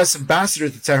the U.S. ambassador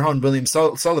to Tehran, William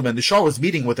Sullivan. The Shah was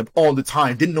meeting with him all the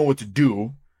time, didn't know what to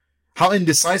do, how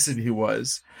indecisive he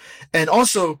was. And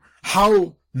also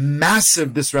how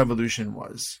massive this revolution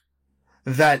was.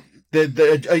 That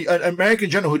an American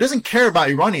general who doesn't care about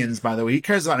Iranians, by the way, he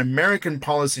cares about American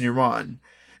policy in Iran.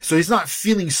 So he's not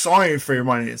feeling sorry for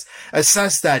Iranians.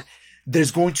 Assessed that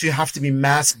there's going to have to be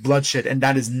mass bloodshed, and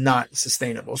that is not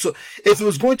sustainable. So if it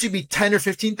was going to be 10 or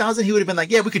 15,000, he would have been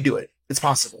like, yeah, we could do it. It's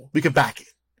possible. We could back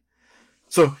it.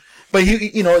 So, but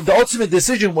the ultimate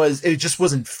decision was it just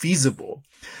wasn't feasible.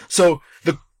 So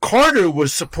the Carter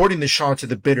was supporting the Shah to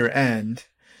the bitter end,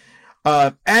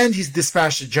 and he's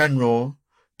dispatched a general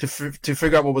to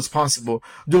figure out what was possible.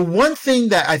 The one thing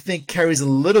that I think carries a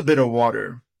little bit of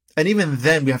water, and even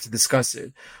then we have to discuss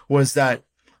it, was that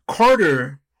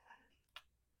Carter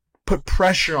put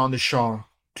pressure on the Shah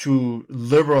to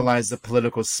liberalize the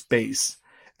political space,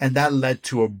 and that led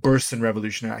to a burst in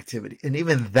revolutionary activity. And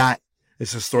even that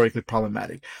is historically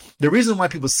problematic. The reason why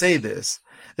people say this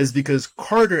is because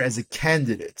Carter as a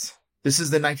candidate, this is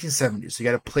the 1970s, so you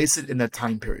got to place it in that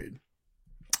time period.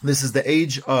 This is the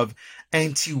age of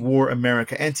anti-war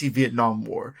America, anti-Vietnam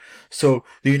War. So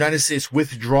the United States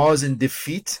withdraws in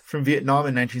defeat from Vietnam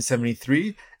in 1973.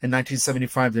 In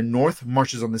 1975, the North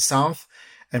marches on the South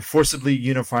and forcibly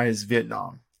unifies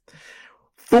Vietnam.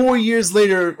 4 years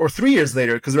later, or 3 years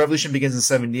later, because the revolution begins in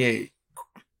 78,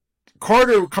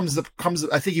 Carter comes.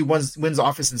 I think he wins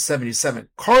office in 77.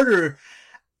 Carter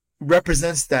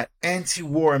represents that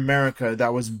anti-war America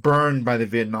that was burned by the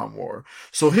Vietnam War.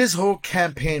 So his whole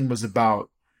campaign was about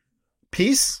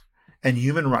peace and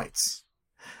human rights.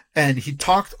 And he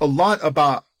talked a lot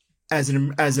about as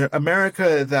an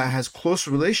America that has close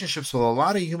relationships with a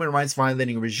lot of human rights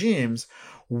violating regimes,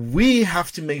 we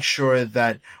have to make sure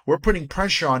that we're putting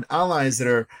pressure on allies that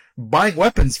are buying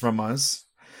weapons from us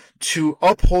to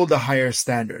uphold a higher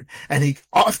standard. And he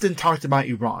often talked about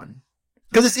Iran.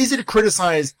 Because it's easy to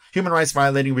criticize human rights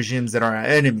violating regimes that are our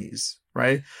enemies,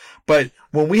 right? But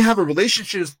when we have a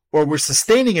relationship or we're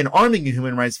sustaining and arming a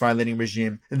human rights violating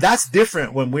regime, that's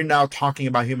different when we're now talking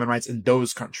about human rights in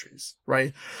those countries,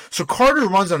 right? So Carter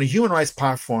runs on a human rights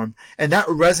platform, and that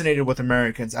resonated with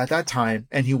Americans at that time,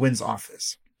 and he wins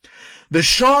office. The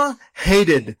Shah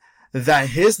hated that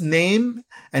his name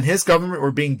and his government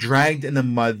were being dragged in the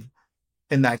mud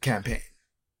in that campaign,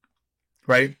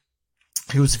 right?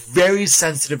 He was very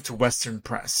sensitive to Western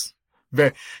press.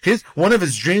 One of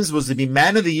his dreams was to be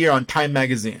Man of the Year on Time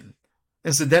magazine.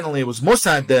 Incidentally, it was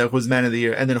Mossad that was Man of the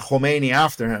Year, and then Khomeini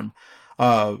after him.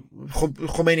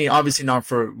 Khomeini obviously not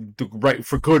for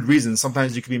good reasons.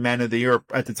 Sometimes you could be Man of the Year.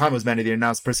 At the time it was Man of the Year,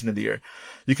 now it's Person of the Year.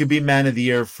 You could be Man of the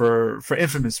Year for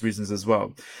infamous reasons as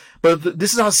well. But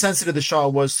this is how sensitive the Shah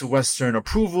was to Western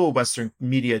approval, Western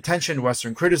media attention,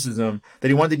 Western criticism, that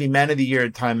he wanted to be Man of the Year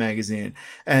at Time magazine.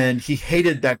 And he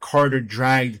hated that Carter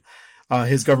dragged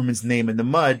his government's name in the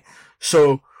mud.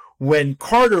 So when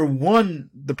Carter won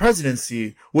the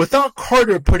presidency, without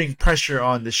Carter putting pressure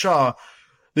on the Shah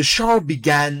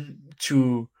began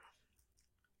to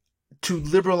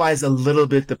liberalize a little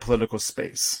bit the political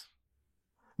space.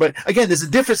 But again, there's a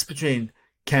difference between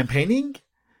campaigning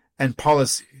and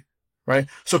policy, right?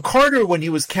 So Carter, when he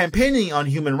was campaigning on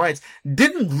human rights,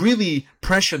 didn't really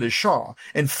pressure the Shah.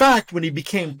 In fact, when he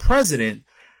became president,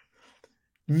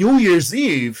 New Year's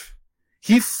Eve,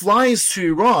 he flies to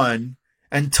Iran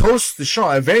and toasts the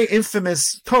Shah, a very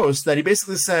infamous toast that he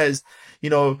basically says,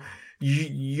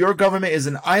 your government is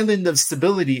an island of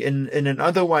stability in an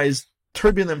otherwise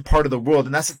turbulent part of the world.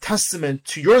 And that's a testament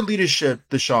to your leadership,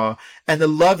 the Shah, and the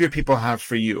love your people have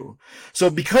for you. So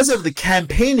because of the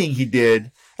campaigning he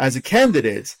did as a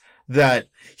candidate, that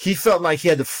he felt like he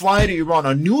had to fly to Iran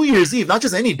on New Year's Eve, not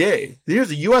just any day.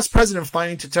 Here's a U.S. president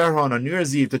flying to Tehran on New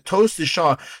Year's Eve to toast the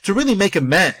Shah, to really make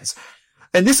amends.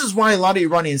 And this is why a lot of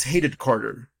Iranians hated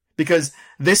Carter, because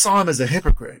they saw him as a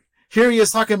hypocrite. Here he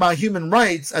is talking about human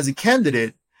rights as a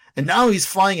candidate, and now he's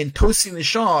flying and toasting the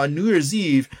Shah on New Year's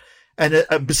Eve and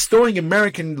bestowing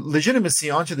American legitimacy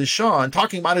onto the Shah and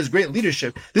talking about his great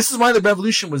leadership. This is why the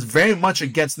revolution was very much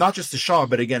against not just the Shah,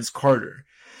 but against Carter.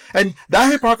 And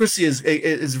that hypocrisy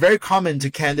is very common to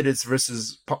candidates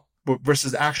versus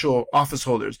actual office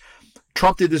holders.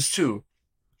 Trump did this too.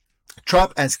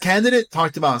 Trump, as candidate,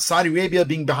 talked about Saudi Arabia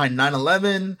being behind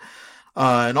 9/11,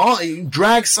 and all. He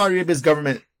dragged Saudi Arabia's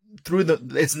government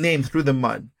its name through the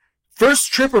mud.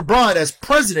 First trip abroad as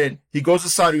president, he goes to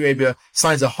Saudi Arabia,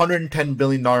 signs a $110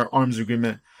 billion arms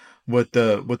agreement with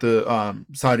the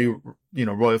Saudi,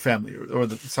 royal family or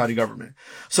the Saudi government.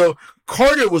 So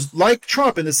Carter was like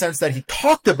Trump in the sense that he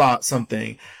talked about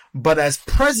something, but as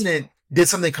president did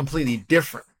something completely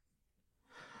different.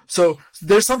 So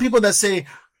there's some people that say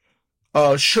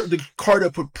Carter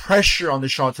put pressure on the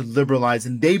Shah to liberalize,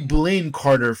 and they blame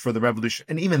Carter for the revolution.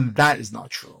 And even that is not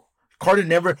true.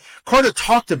 Carter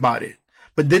talked about it,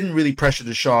 but didn't really pressure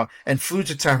the Shah, and flew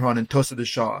to Tehran and toasted the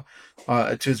Shah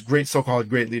to his so-called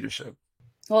great leadership.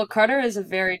 Well, Carter is a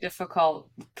very difficult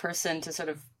person to sort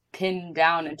of pin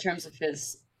down in terms of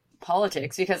his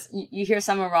politics, because you hear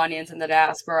some Iranians in the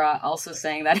diaspora also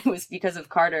saying that it was because of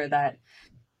Carter that,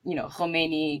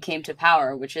 Khomeini came to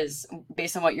power, which is,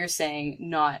 based on what you're saying,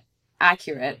 not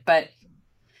accurate. But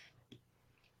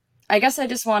I guess I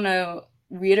just want to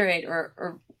reiterate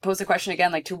or pose the question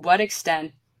again, like, to what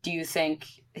extent do you think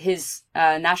his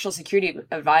national security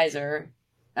advisor,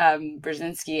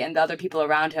 Brzezinski, and the other people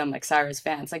around him, like Cyrus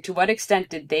Vance, like, to what extent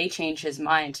did they change his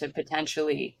mind to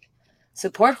potentially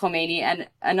support Khomeini? And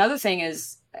another thing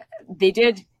is, they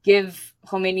did give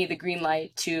Khomeini the green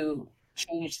light to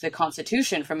change the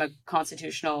constitution from a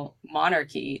constitutional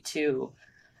monarchy to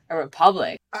a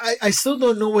republic. I still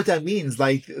don't know what that means.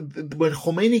 Like, when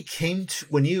Khomeini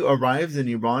when he arrived in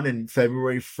Iran in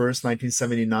February 1st,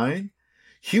 1979,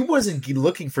 he wasn't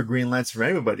looking for green lights for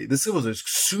everybody. This was a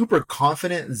super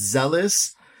confident,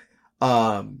 zealous,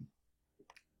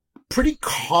 pretty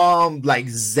calm, like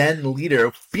Zen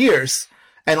leader, fierce,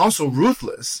 and also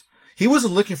ruthless. He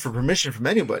wasn't looking for permission from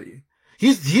anybody.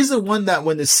 He's the one that,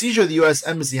 when the seizure of the U.S.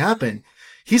 embassy happened,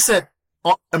 he said,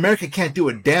 America can't do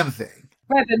a damn thing.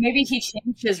 Right, but maybe he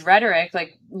changed his rhetoric,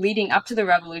 like, leading up to the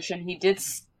revolution. He did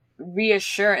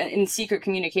reassure, in secret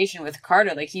communication with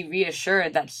Carter, like, he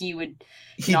reassured that he would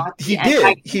not be.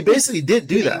 He basically did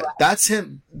do that. That's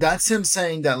him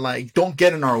saying that, like, don't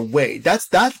get in our way. That's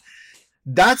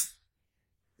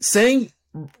saying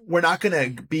we're not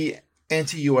going to be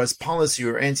anti-U.S. policy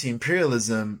or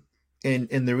anti-imperialism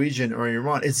in the region or in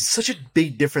Iran. It's such a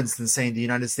big difference than saying the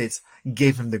United States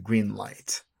gave him the green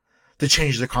light to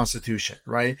change the constitution,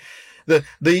 right? The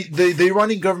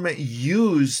Iranian government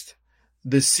used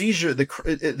the seizure,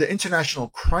 the international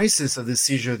crisis of the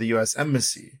seizure of the U.S.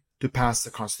 embassy to pass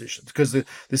the constitution. Because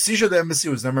the seizure of the embassy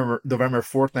was November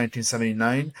 4th,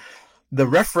 1979. The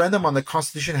referendum on the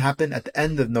constitution happened at the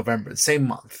end of November, the same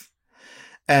month.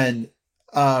 And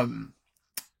Khomeini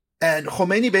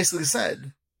basically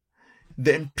said,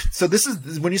 so this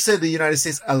is when you say the United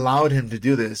States allowed him to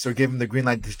do this or gave him the green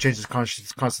light to change his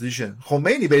constitution.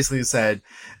 Khomeini basically said,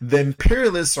 the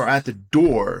imperialists are at the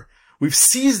door. We've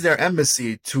seized their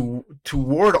embassy to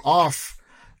ward off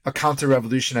a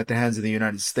counter-revolution at the hands of the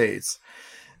United States.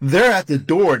 They're at the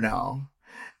door now,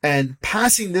 and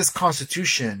passing this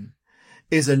constitution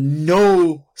is a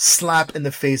no slap in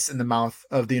the face, in the mouth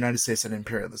of the United States and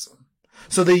imperialism.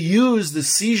 So they use the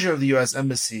seizure of the U.S.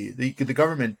 embassy, the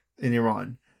government in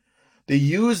Iran. They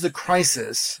use the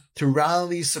crisis to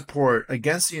rally support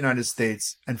against the United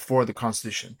States and for the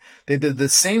Constitution. They did the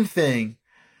same thing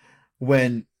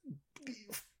when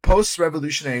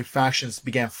post-revolutionary factions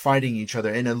began fighting each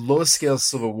other in a low-scale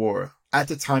civil war at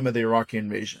the time of the Iraqi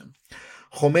invasion.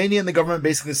 Khomeini and the government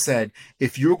basically said,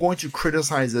 if you're going to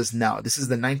criticize us now, this is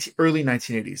the early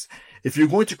 1980s, if you're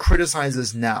going to criticize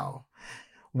us now,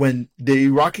 when the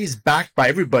Iraqis, backed by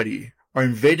everybody, are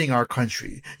invading our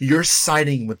country, you're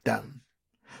siding with them.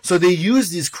 So they use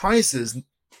these crises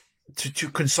to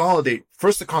consolidate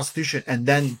first the constitution and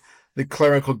then the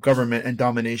clerical government and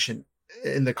domination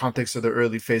in the context of the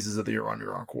early phases of the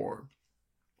Iran-Iraq War.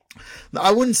 Now,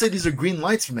 I wouldn't say these are green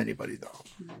lights from anybody, though.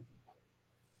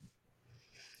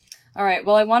 All right.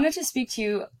 Well, I wanted to speak to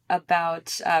you about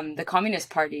the Communist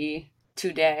Party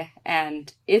today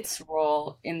and its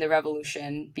role in the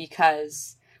revolution,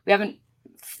 because we haven't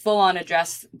full-on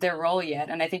addressed their role yet.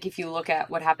 And I think if you look at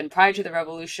what happened prior to the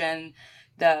revolution,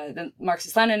 the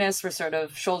Marxist-Leninists were sort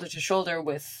of shoulder to shoulder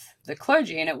with the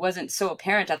clergy, and it wasn't so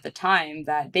apparent at the time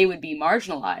that they would be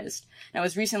marginalized. And I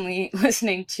was recently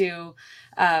listening to,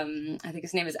 I think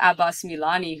his name is Abbas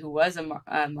Milani, who was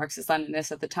a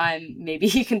Marxist-Leninist at the time. Maybe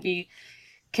he can be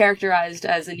characterized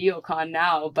as a neocon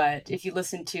now, but if you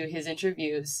listen to his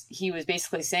interviews, he was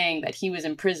basically saying that he was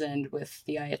imprisoned with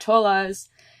the Ayatollahs,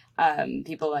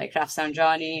 people like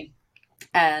Rafsanjani,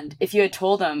 and if you had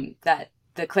told him that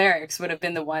the clerics would have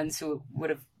been the ones who would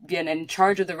have been in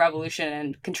charge of the revolution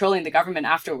and controlling the government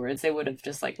afterwards, they would have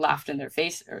just like laughed in his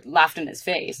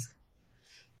face.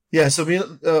 Yeah, so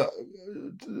Dr.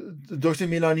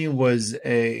 Milani was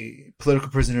a political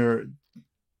prisoner,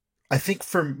 I think,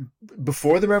 from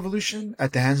before the revolution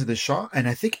at the hands of the Shah, and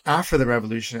I think after the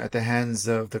revolution at the hands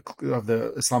of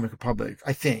the Islamic Republic.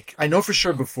 I know for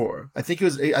sure before. I think he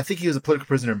was a political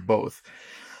prisoner in both.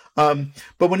 But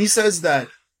when he says that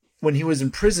when he was in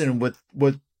prison, what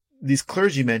these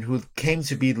clergymen who came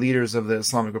to be leaders of the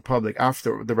Islamic Republic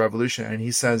after the revolution, and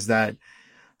he says that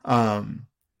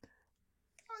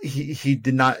he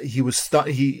did not, he was stuck.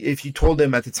 If you told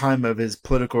him at the time of his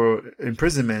political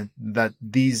imprisonment that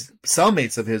these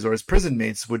cellmates of his or his prison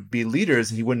mates would be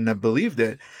leaders, he wouldn't have believed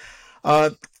it.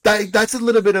 That's a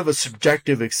little bit of a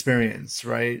subjective experience,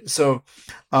 right? So,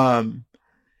 again,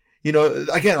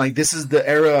 like, this is the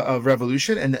era of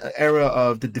revolution and the era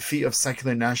of the defeat of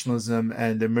secular nationalism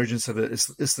and the emergence of an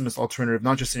Islamist alternative,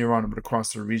 not just in Iran, but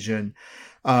across the region.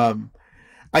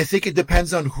 I think it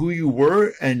depends on who you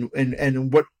were and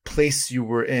what place you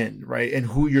were in, right? And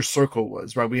who your circle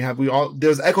was, right?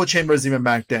 There's echo chambers even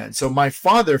back then. So my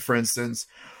father, for instance,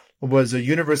 was a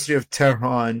University of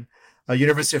Tehran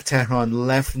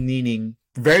left-leaning,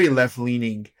 very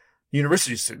left-leaning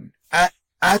university student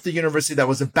at the university that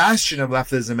was a bastion of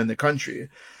leftism in the country.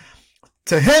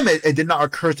 To him, it did not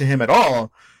occur to him at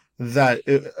all that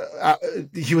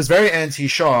he was very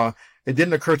anti-Shah. It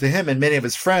didn't occur to him and many of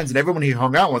his friends and everyone he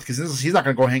hung out with, because he's not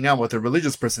going to go hang out with a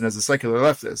religious person as a secular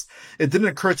leftist. It didn't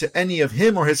occur to any of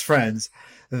him or his friends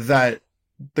that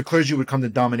the clergy would come to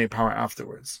dominate power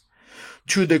afterwards.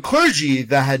 To the clergy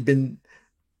that had been,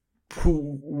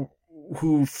 who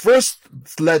first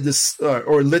led this,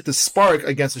 or lit the spark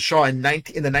against the Shah in the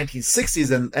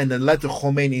 1960s and then led to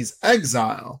Khomeini's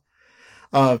exile,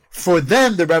 for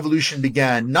them, the revolution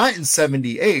began not in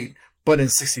 78, but in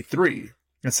 63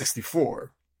 and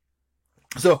 64.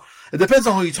 So it depends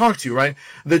on who you talk to, right?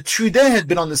 The Tudeh had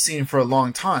been on the scene for a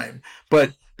long time,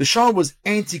 but the Shah was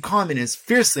anti-communist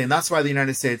fiercely, and that's why the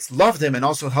United States loved him and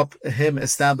also helped him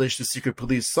establish the secret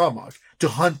police Savak to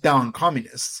hunt down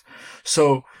communists.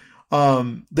 So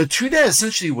the Tudeh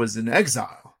essentially was in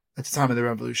exile at the time of the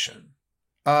revolution.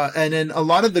 And then a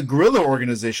lot of the guerrilla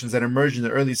organizations that emerged in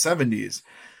the early 70s,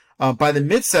 by the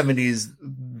mid 70s,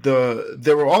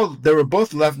 they were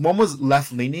both left. One was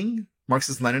left-leaning,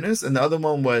 Marxist-Leninist, and the other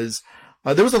one was,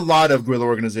 there was a lot of guerrilla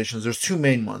organizations. There's two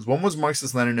main ones. One was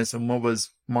Marxist-Leninist and one was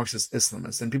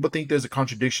Marxist-Islamist. And people think there's a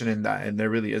contradiction in that, and there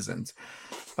really isn't.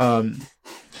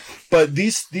 But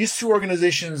these two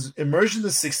organizations emerged in the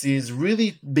 60s,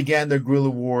 really began their guerrilla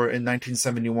war in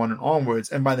 1971 and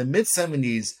onwards. And by the mid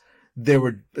 70s, they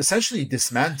were essentially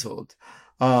dismantled.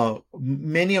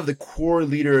 Many of the core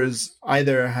leaders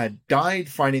either had died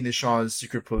fighting the Shah's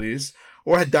secret police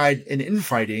or had died in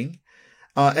infighting.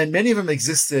 And many of them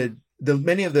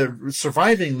many of the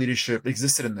surviving leadership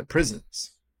existed in the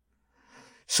prisons.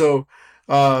 So,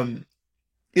 and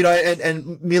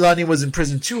Milani was in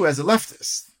prison too as a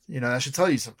leftist. That should tell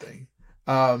you something.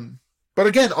 But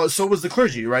again, so was the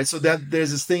clergy, right? So that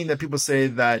there's this thing that people say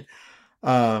that,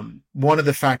 one of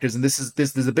the factors, and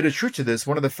there's a bit of truth to this,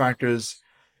 one of the factors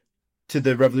to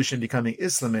the revolution becoming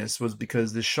Islamist was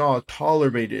because the Shah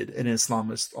tolerated an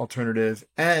Islamist alternative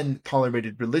and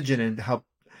tolerated religion and helped,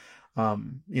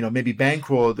 maybe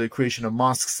bankroll the creation of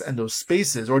mosques and those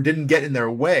spaces, or didn't get in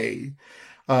their way,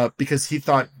 because he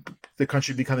thought the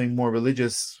country becoming more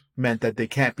religious meant that they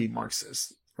can't be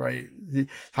Marxist, right?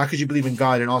 How could you believe in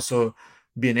God and also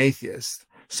be an atheist?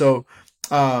 So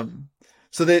one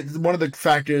of the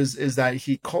factors is that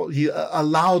he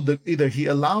allowed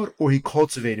or he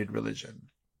cultivated religion.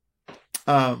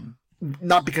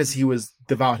 Not because he was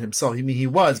devout himself. I mean, he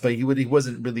was, but he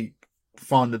wasn't really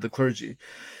fond of the clergy.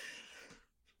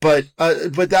 But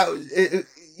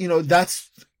that's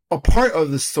a part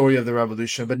of the story of the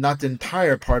revolution, but not the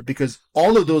entire part, because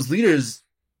all of those leaders,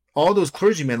 all those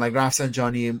clergymen like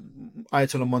Rafsanjani,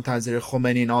 Ayatollah Montazir,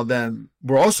 Khomeini, and all them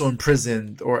were also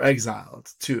imprisoned or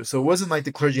exiled too. So it wasn't like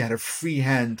the clergy had a free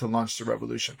hand to launch the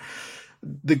revolution.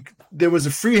 There was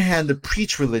a free hand to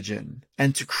preach religion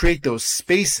and to create those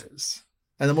spaces.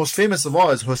 And the most famous of all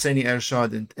is Hosseini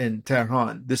Ershad in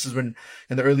Tehran. This is when,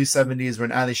 in the early 70s,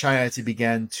 when Ali Shayati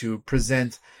began to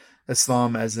present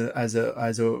Islam as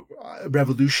a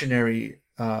revolutionary,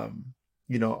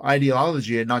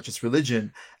 ideology and not just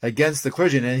religion against the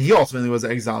clergy. And he ultimately was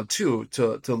exiled too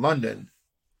to London,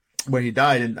 where he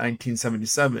died in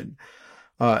 1977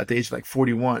 at the age of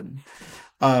 41.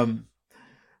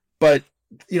 But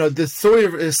the story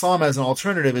of Islam as an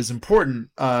alternative is important.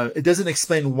 It doesn't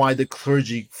explain why the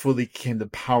clergy fully came to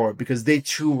power, because they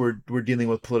too were dealing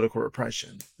with political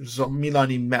repression. So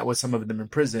Milani met with some of them in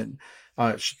prison.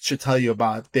 Should tell you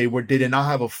about they did not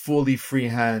have a fully free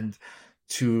hand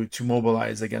to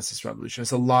mobilize against this revolution.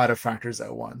 It's a lot of factors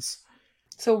at once.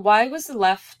 So why was the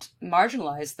left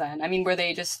marginalized then? I mean, were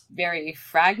they just very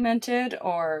fragmented,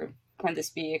 or can this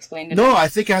be explained? No, I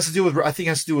think it has to do with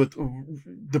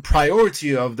the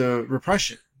priority of the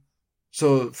repression.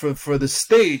 So for the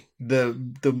state,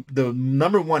 the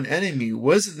number one enemy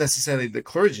wasn't necessarily the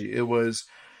clergy. It was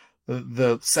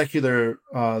the secular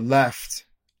left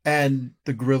and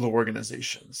the guerrilla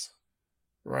organizations,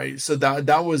 right? So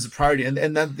that was a priority, and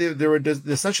that they were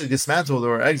essentially dismantled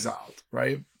or exiled,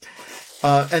 right?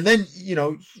 And then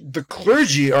the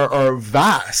clergy are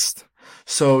vast,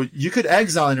 so you could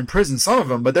exile and imprison some of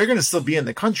them, but they're going to still be in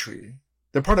the country.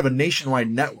 They're part of a nationwide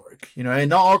network, and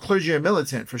not all clergy are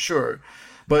militant for sure.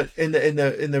 But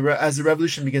as the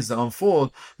revolution begins to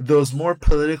unfold, those more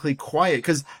politically quiet,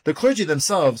 because the clergy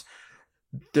themselves,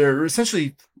 they're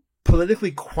essentially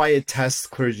politically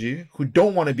quietist clergy who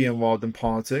don't want to be involved in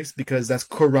politics because that's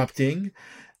corrupting.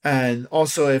 And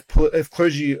also, if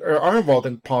clergy are involved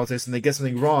in politics and they get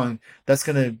something wrong, that's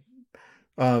going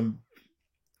to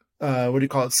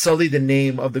sully the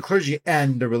name of the clergy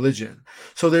and the religion.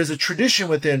 So there's a tradition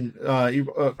within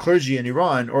clergy in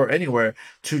Iran or anywhere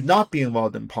to not be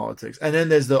involved in politics. And then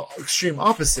there's the extreme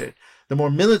opposite, the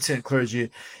more militant clergy.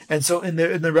 And so in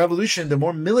the revolution, the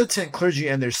more militant clergy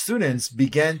and their students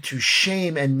began to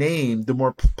shame and name the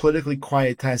more politically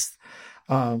quietist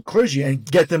clergy and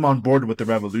get them on board with the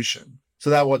revolution. So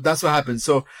that's what happened.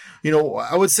 So,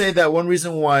 I would say that one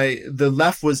reason why the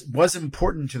left was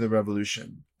important to the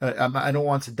revolution, I don't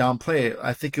want to downplay it.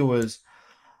 I think it was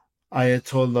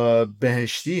Ayatollah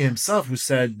Beheshti himself who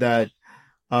said that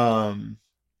the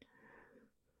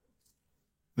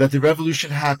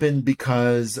revolution happened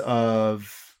because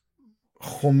of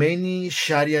Khomeini,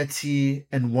 Shariati,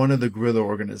 and one of the guerrilla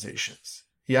organizations.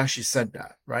 He actually said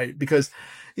that, right? Because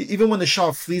even when the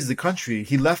Shah flees the country,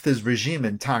 he left his regime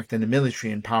intact and the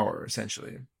military in power,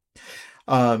 essentially.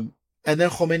 And then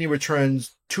Khomeini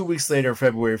returns 2 weeks later,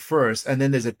 February 1st, and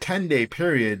then there's a 10-day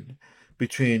period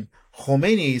between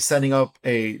Khomeini setting up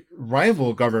a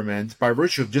rival government by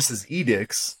virtue of just his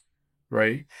edicts,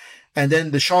 right? And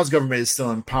then the Shah's government is still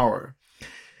in power.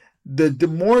 The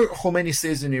more Khomeini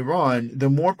stays in Iran, the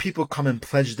more people come and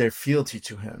pledge their fealty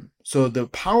to him. So the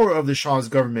power of the Shah's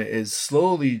government is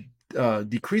slowly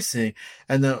decreasing,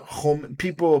 and the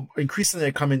people increasingly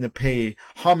are coming to pay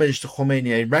homage to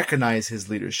Khomeini and recognize his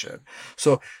leadership.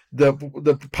 So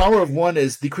the power of one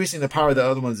is decreasing, the power of the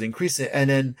other one is increasing. And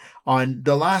then on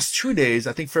the last 2 days,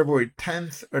 I think February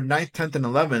 10th or 9th, 10th, and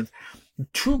 11th,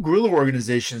 two guerrilla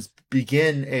organizations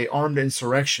begin a armed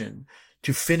insurrection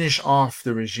to finish off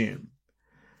the regime.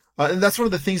 And that's one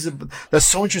of the things that's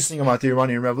so interesting about the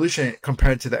Iranian Revolution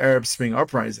compared to the Arab Spring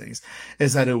uprisings,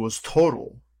 is that it was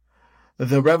total.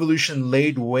 The revolution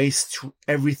laid waste to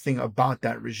everything about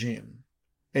that regime.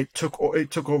 It took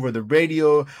over the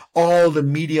radio, all the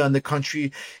media in the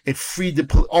country. It freed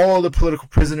all the political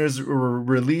prisoners were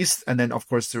released, and then of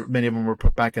course many of them were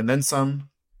put back, and then some.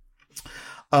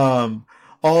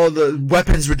 All the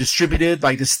weapons were distributed.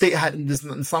 Like the state it's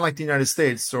not like the United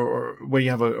States or where you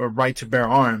have a right to bear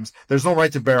arms. There's no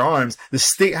right to bear arms. The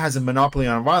state has a monopoly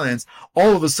on violence.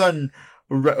 All of a sudden,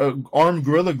 armed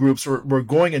guerrilla groups were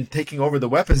going and taking over the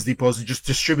weapons depots and just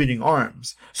distributing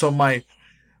arms. So my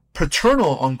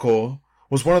paternal uncle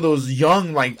was one of those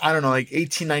young, 18,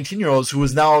 19-year-olds who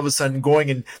was now all of a sudden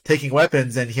going and taking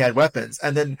weapons, and he had weapons.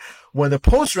 And then when the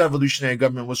post-revolutionary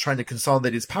government was trying to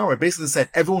consolidate its power, it basically said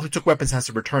everyone who took weapons has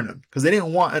to return them because they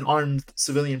didn't want an armed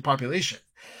civilian population.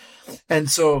 And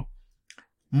so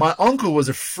my uncle was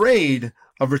afraid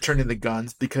of returning the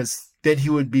guns because then he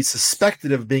would be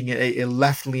suspected of being a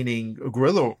left-leaning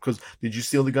guerrilla. Because did you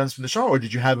steal the guns from the Shah or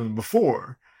did you have them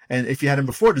before? And if you had him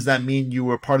before, does that mean you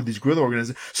were part of these guerrilla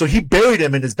organizations? So he buried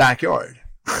him in his backyard.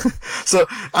 So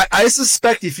I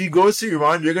suspect if you go to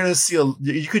Iran, you're going to see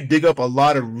you could dig up a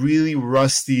lot of really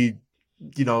rusty,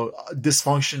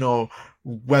 dysfunctional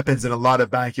weapons in a lot of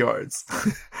backyards.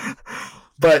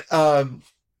 But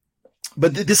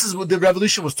this is what the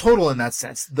revolution was total in that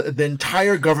sense. The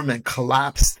entire government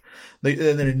collapsed. And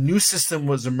then a new system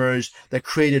was emerged that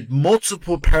created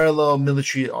multiple parallel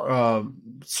military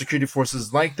security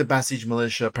forces like the Basij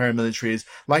militia, paramilitaries,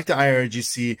 like the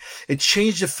IRGC. It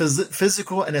changed the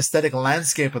physical and aesthetic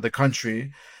landscape of the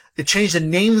country. It changed the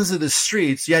names of the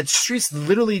streets. You had streets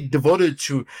literally devoted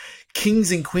to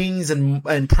kings and queens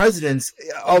and presidents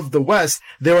of the West.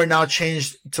 They were now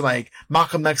changed to like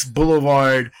Malcolm X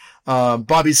Boulevard,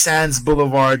 Bobby Sands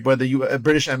Boulevard, where the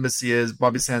British embassy is,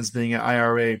 Bobby Sands being an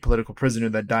IRA political prisoner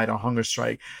that died on hunger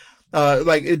strike.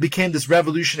 It became this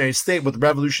revolutionary state with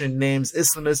revolutionary names,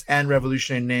 Islamist and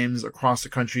revolutionary names across the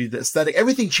country. The aesthetic,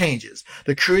 everything changes.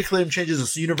 The curriculum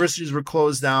changes. The universities were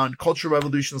closed down. Cultural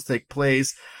revolutions take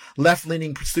place.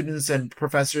 Left-leaning students and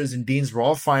professors and deans were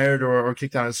all fired or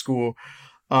kicked out of school.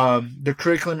 the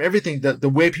curriculum, everything, the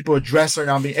way people dress are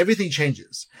now being, everything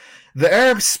changes. The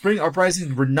Arab Spring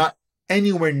uprisings were not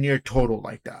anywhere near total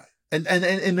like that. And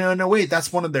in a way,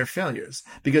 that's one of their failures,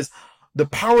 because the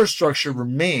power structure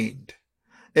remained.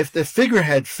 If the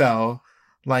figurehead fell,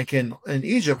 like in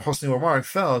Egypt, Hosni Mubarak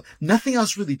fell, nothing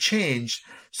else really changed.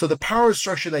 So the power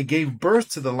structure that gave birth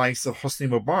to the likes of Hosni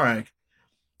Mubarak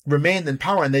remained in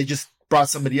power, and they just brought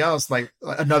somebody else, like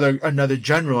another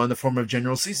general in the form of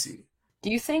General Sisi. Do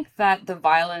you think that the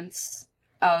violence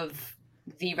of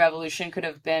the revolution could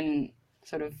have been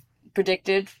sort of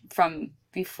predicted from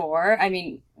before? I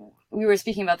mean, we were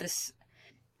speaking about this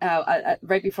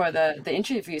right before the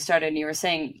interview started, and you were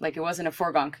saying like it wasn't a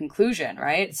foregone conclusion,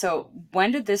 right? So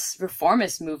when did this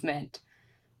reformist movement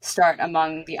start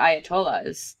among the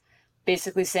Ayatollahs,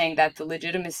 basically saying that the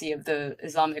legitimacy of the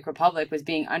Islamic Republic was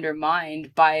being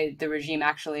undermined by the regime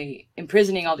actually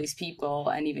imprisoning all these people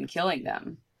and even killing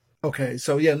them? Okay,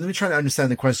 so yeah, let me try to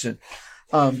understand the question,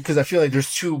 because I feel like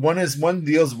there's two. One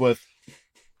deals with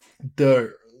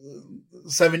the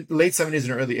late 70s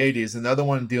and early 80s, and the other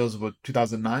one deals with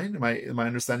 2009. Am I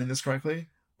understanding this correctly?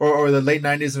 Or the late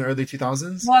 90s and early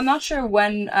 2000s? Well, I'm not sure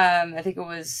when, I think it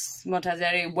was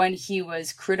Montazeri, when he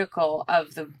was critical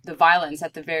of the violence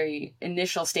at the very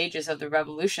initial stages of the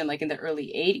revolution, like in the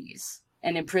early 80s,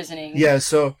 and imprisoning. Yeah,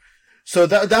 so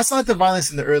that's not the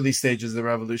violence in the early stages of the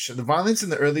revolution. The violence in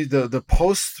the early, the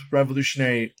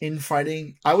post-revolutionary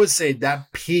infighting, I would say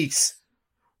that peaks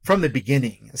from the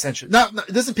beginning, essentially.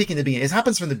 It doesn't peak in the beginning. It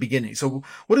happens from the beginning. So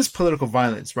what is political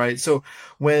violence, right? So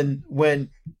when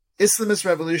Islamist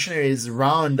revolutionaries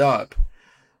round up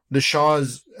the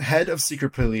Shah's head of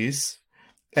secret police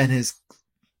and his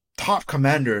top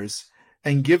commanders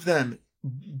and give them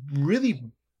really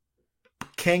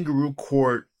kangaroo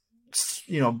court,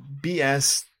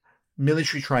 BS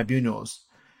military tribunals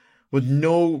with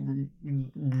no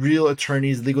real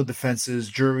attorneys, legal defenses,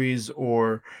 juries,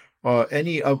 or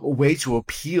any way to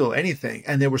appeal anything,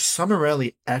 and they were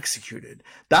summarily executed.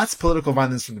 That's political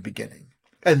violence from the beginning.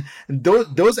 And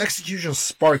those executions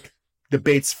sparked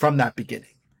debates from that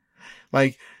beginning.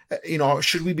 Like,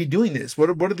 should we be doing this? What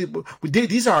are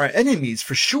these are our enemies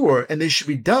for sure, and they should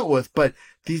be dealt with. But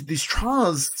these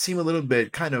trials seem a little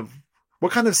bit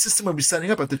what kind of system are we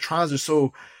setting up if the trials are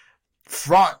so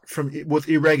fraught with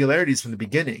irregularities from the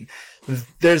beginning?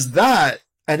 There's that,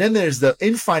 and then there's the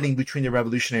infighting between the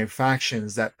revolutionary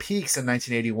factions that peaks in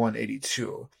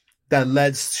 1981-82, that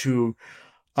led to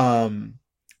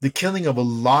the killing of a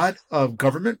lot of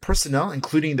government personnel,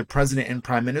 including the president and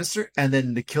prime minister, and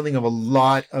then the killing of a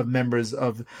lot of members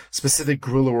of specific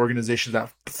guerrilla organizations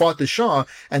that fought the Shah,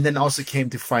 and then also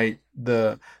came to fight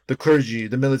the clergy,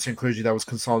 the militant clergy that was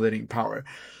consolidating power.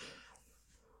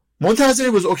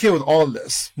 Montazeri was okay with all of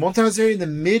this. Montazeri in the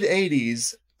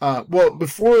mid-80s,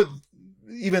 before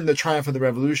even the triumph of the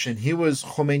revolution, he was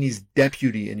Khomeini's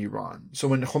deputy in Iran. So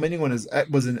when Khomeini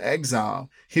was in exile,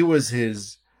 he was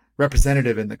his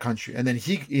representative in the country, and then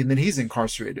he's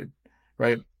incarcerated,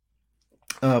 right,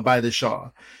 by the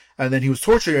Shah, and then he was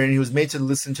tortured, and he was made to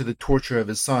listen to the torture of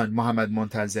his son Mohammad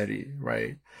Montazeri,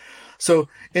 right? So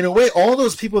in a way, all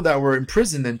those people that were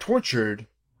imprisoned and tortured,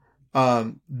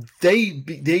 that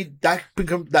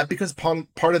becomes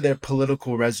part of their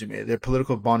political resume, their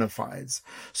political bona fides.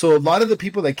 So a lot of the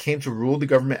people that came to rule the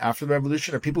government after the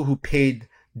revolution are people who paid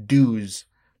dues,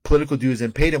 political dues,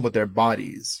 and paid them with their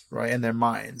bodies, right, and their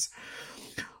minds.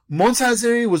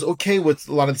 Montazeri was okay with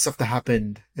a lot of the stuff that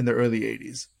happened in the early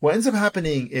 80s. What ends up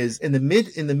happening is in the mid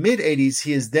 80s,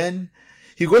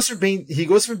 he goes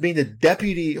from being the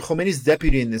deputy, Khomeini's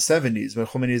deputy in the 70s, when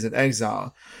Khomeini is in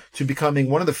exile, to becoming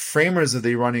one of the framers of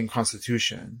the Iranian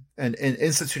constitution and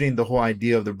instituting the whole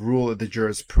idea of the rule of the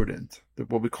jurisprudent,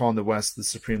 what we call in the West the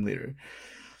supreme leader.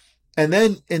 And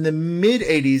then in the mid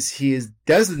 80s, he is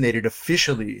designated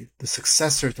officially the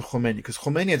successor to Khomeini, because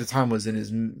Khomeini at the time was in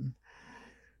his mid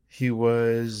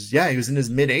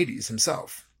 80s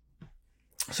himself.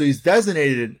 So he's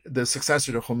designated the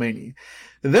successor to Khomeini.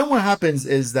 And then what happens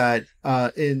is that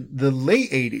in the late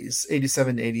 80s,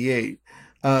 87 to 88,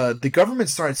 the government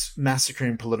starts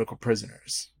massacring political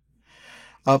prisoners.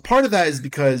 Part of that is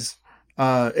because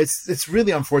it's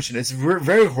really unfortunate. It's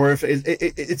very horrific.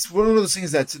 It's one of those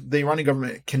things that the Iranian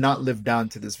government cannot live down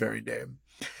to this very day.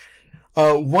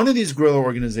 One of these guerrilla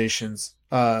organizations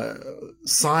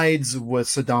sides with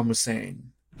Saddam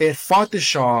Hussein. It fought the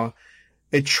Shah.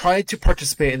 It tried to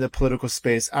participate in the political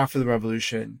space after the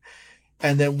revolution.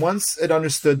 And then once it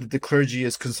understood that the clergy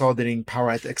is consolidating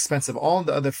power at the expense of all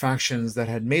the other factions that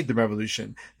had made the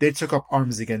revolution, they took up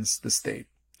arms against the state.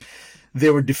 They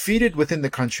were defeated within the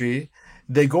country.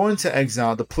 They go into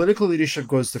exile. The political leadership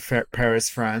goes to Paris,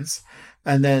 France,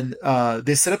 and then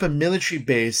they set up a military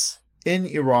base in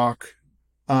Iraq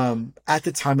at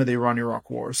the time of the Iran-Iraq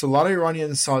War. So a lot of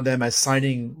Iranians saw them as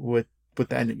siding with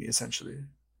the enemy, essentially,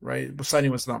 right?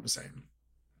 Siding with Saddam Hussein.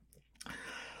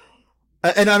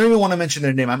 And I don't even want to mention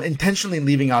their name. I'm intentionally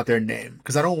leaving out their name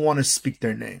because I don't want to speak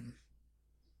their name.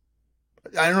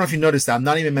 I don't know if you noticed that. I'm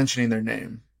not even mentioning their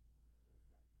name.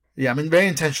 Yeah, I'm very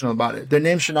intentional about it. Their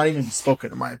name should not even be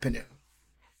spoken, in my opinion.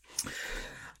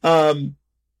 Then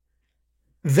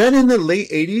in the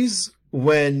late 80s,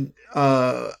 when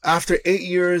after 8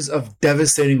 years of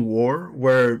devastating war,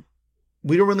 where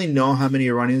we don't really know how many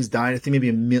Iranians died. I think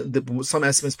maybe some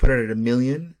estimates put it at 1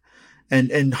 million.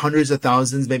 And hundreds of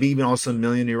thousands, maybe even also 1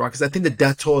 million in Iraq. Because I think the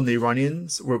death toll in the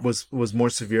Iranians was more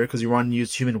severe because Iran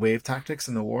used human wave tactics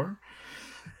in the war.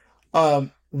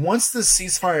 Once the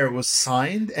ceasefire was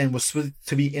signed and was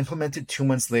to be implemented 2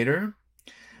 months later,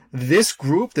 this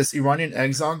Iranian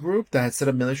exile group that had set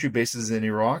up military bases in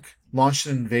Iraq, launched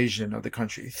an invasion of the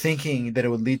country, thinking that it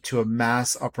would lead to a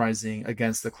mass uprising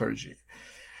against the clergy.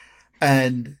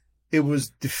 And it was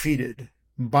defeated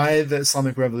by the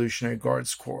Islamic Revolutionary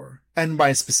Guards Corps and by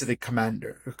a specific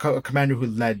commander, a commander who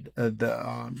led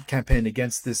the campaign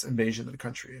against this invasion of the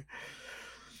country.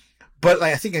 But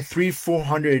I think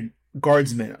 300-400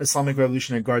 guardsmen, Islamic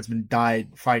Revolutionary Guardsmen, died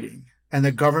fighting. And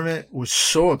the government was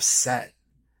so upset,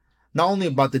 not only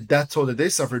about the death toll that they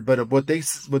suffered, but what they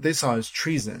saw as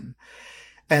treason.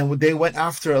 And they went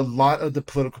after a lot of the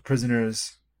political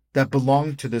prisoners that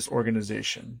belonged to this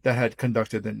organization that had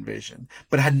conducted the invasion,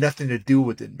 but had nothing to do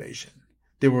with the invasion.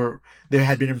 They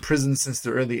had been in prison since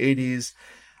the early 80s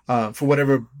for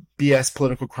whatever BS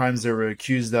political crimes they were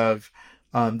accused of.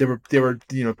 They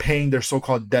were paying their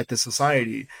so-called debt to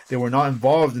society. They were not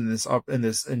involved in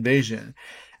this invasion,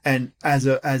 and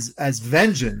as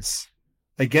vengeance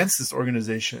against this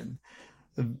organization,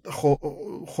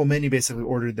 Khomeini basically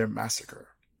ordered the massacre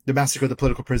of the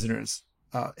political prisoners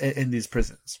in these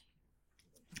prisons.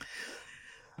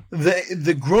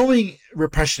 The growing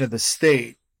repression of the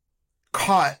state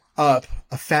caught up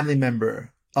a family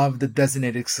member of the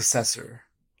designated successor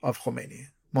of Khomeini,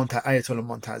 Ayatollah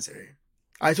Montazeri.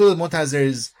 Ayatollah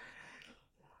Montazeri's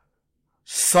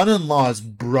son-in-law's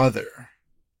brother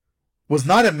was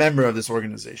not a member of this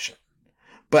organization,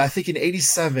 but I think in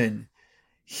 1987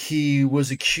 he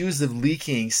was accused of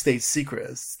leaking state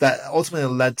secrets that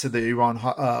ultimately led to the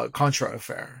Iran-Contra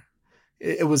affair.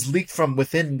 It was leaked from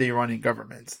within the Iranian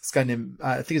government. This guy named,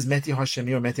 I think it's Mehdi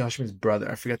Hashemi or Mehdi Hashemi's brother.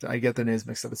 I forget. I get the names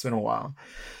mixed up. It's been a while.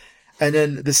 And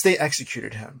then the state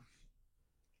executed him.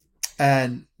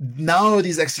 And now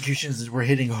these executions were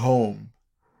hitting home,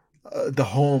 the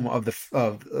home of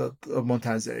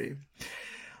Montazeri.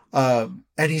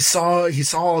 And he saw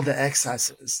all the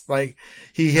excesses. Like,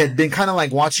 he had been kind of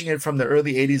like watching it from the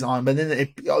early 80s on, but then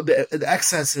the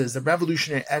excesses, the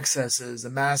revolutionary excesses, the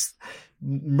mass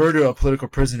murder of political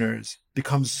prisoners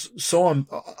becomes so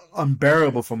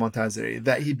unbearable for Montazeri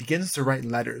that he begins to write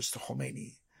letters to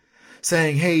Khomeini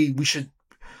saying, hey, we should,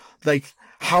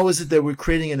 how is it that we're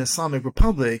creating an Islamic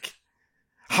republic?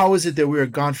 How is it that we're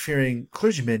God-fearing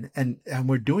clergymen and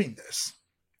we're doing this?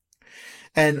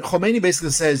 And Khomeini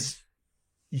basically says,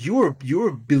 you're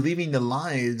believing the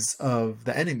lies of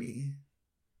the enemy,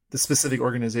 the specific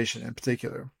organization in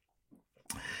particular.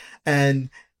 And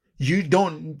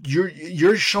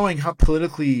you're showing how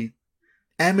politically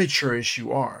amateurish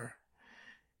you are.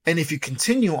 And if you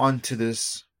continue on to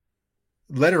this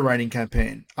letter writing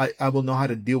campaign, I will know how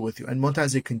to deal with you. And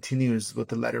Montazeri continues with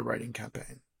the letter writing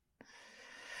campaign.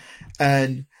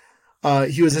 And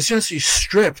he was essentially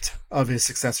stripped of his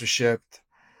successorship.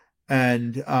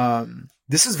 And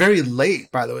this is very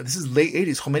late, by the way. This is late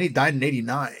 80s. Khomeini died in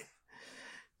 89,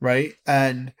 right?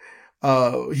 And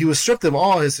he was stripped of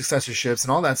all his successorships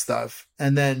and all that stuff.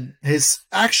 And then his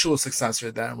actual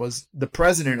successor then was the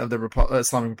president of the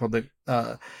Islamic Republic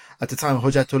at the time,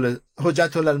 Hojatullah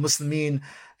al-Muslimin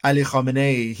Ali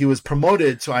Khamenei. He was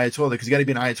promoted to Ayatollah because you got to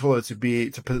be an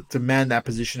Ayatollah to man that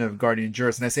position of guardian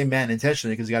jurist. And I say man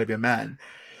intentionally because you got to be a man.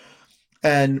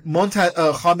 And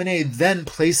Khamenei then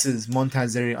places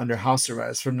Montazeri under house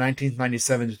arrest from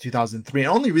 1997 to 2003 and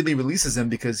only really releases him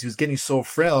because he was getting so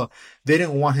frail. They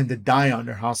didn't want him to die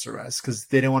under house arrest because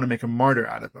they didn't want to make a martyr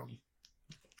out of him.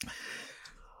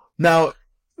 Now,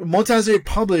 Montazeri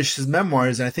published his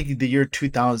memoirs in, I think, the year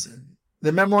 2000.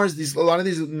 The memoirs, a lot of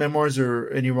these memoirs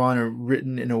in Iran are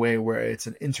written in a way where it's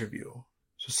an interview.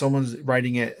 So someone's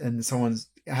writing it and someone's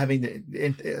having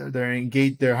they're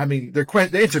engaged, they're interviewing,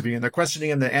 they're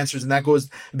questioning him, the answers, and it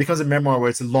becomes a memoir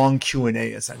where it's a long Q&A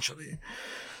essentially.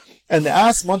 And they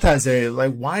asked Montazeri,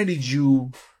 like, why did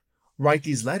you write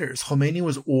these letters? Khomeini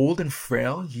was old and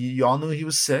frail. You all knew he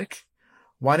was sick.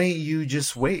 Why didn't you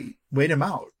just wait him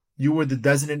out? You were the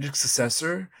designated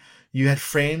successor. You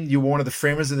were one of the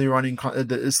framers of the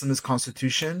Islamist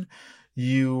constitution.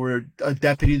 You were a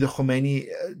deputy to Khomeini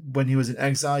when he was in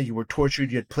exile. You were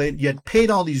tortured. You had paid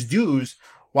all these dues.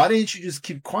 Why didn't you just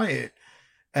keep quiet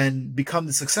and become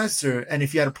the successor? And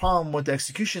if you had a problem with the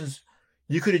executions,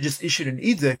 you could have just issued an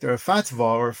edict or a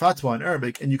fatwa in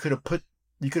Arabic, and you could have put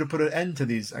an end to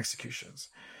these executions.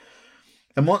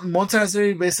 And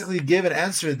Montazeri basically gave an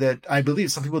answer that I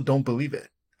believe. Some people don't believe it.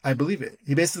 I believe it.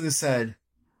 He basically said,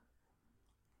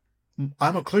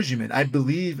 I'm a clergyman. I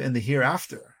believe in the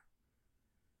hereafter.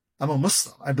 I'm a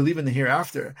Muslim. I believe in the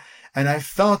hereafter. And I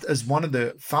felt, as one of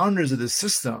the founders of the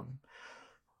system,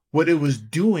 what it was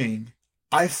doing,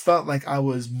 I felt like I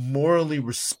was morally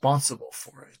responsible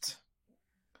for it.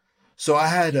 So I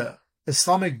had a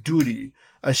Islamic duty.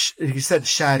 He said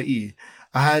shari'i.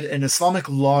 I had an Islamic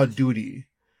law duty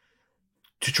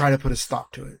to try to put a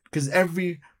stop to it. Because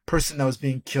every person that was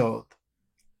being killed,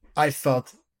 I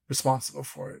felt responsible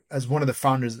for it as one of the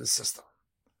founders of the system.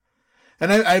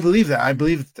 And I believe that. I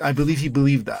believe he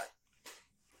believed that.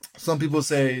 Some people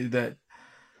say that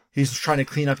he's trying to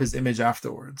clean up his image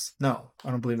afterwards. No,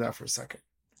 I don't believe that for a second.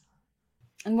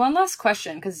 And one last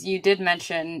question, because you did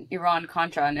mention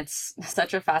Iran-Contra, and it's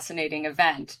such a fascinating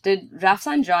event. Did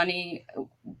Rafsanjani,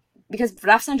 because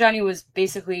Rafsanjani was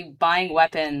basically buying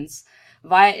weapons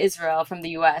via Israel from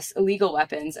the U.S., illegal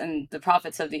weapons, and the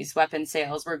profits of these weapon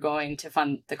sales were going to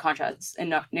fund the Contras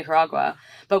in Nicaragua.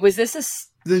 But was this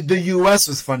The U.S.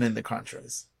 was funding the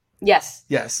Contras. Yes.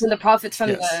 Yes. So the profits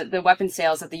from the weapon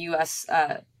sales that the U.S.,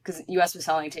 because the U.S. was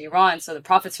selling to Iran, so the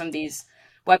profits from these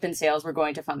weapon sales were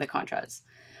going to fund the Contras.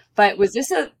 But was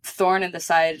this a thorn in the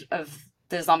side of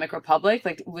the Islamic Republic?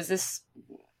 Like, was this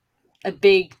a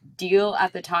big deal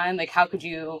at the time? Like, how could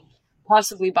you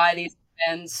possibly buy these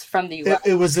weapons from the U.S.?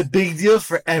 It was a big deal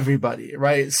for everybody,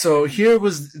 right? So here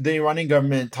was the Iranian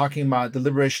government talking about the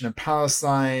liberation of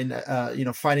Palestine,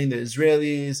 fighting the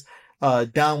Israelis,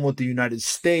 down with the United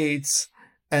States,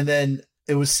 and then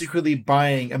it was secretly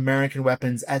buying American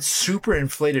weapons at super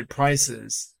inflated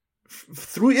prices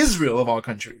through Israel of all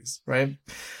countries, right?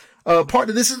 Part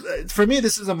of this is, for me,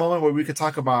 this is a moment where we could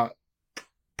talk about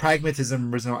pragmatism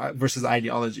versus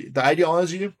ideology. The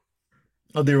ideology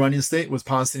of the Iranian state was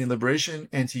Palestinian liberation,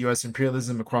 anti-U.S.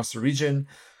 imperialism across the region,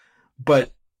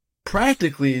 but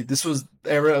practically this was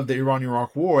the era of the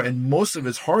Iran-Iraq War, and most of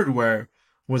its hardware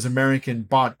was American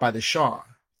bought by the Shah.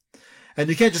 And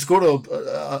you can't just go to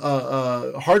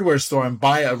a hardware store and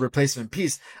buy a replacement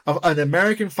piece of an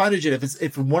American fighter jet.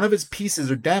 If one of its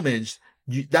pieces are damaged,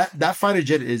 that fighter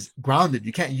jet is grounded.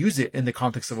 You can't use it in the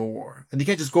context of a war. And you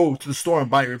can't just go to the store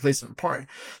and buy a replacement part.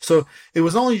 So it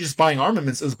was not only just buying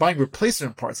armaments, it was buying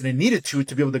replacement parts. And it needed to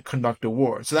be able to conduct a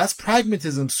war. So that's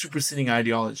pragmatism superseding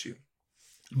ideology.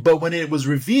 But when it was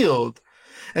revealed,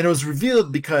 and it was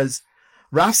revealed because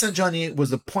Rafsanjani was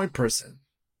the point person.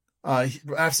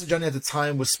 Rafsanjani at the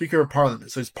time was Speaker of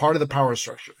Parliament, so he's part of the power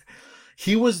structure.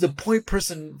 He was the point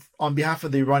person on behalf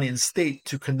of the Iranian state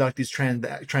to conduct these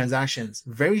transactions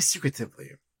very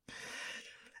secretively.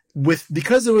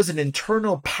 Because there was an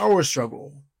internal power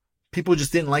struggle, people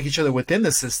just didn't like each other within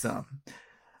the system.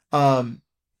 Ayatollah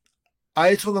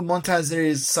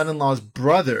Montazeri's son-in-law's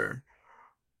brother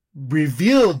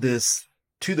revealed this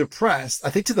to the press,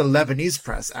 I think to the Lebanese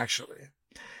press actually,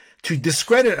 to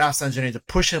discredit Rafsanjani, to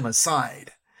push him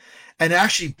aside. And it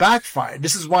actually backfired.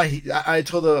 This is why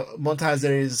Ayatollah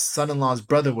Montazeri's son-in-law's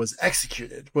brother was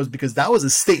executed, was because that was a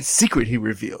state secret he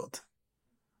revealed.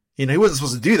 He wasn't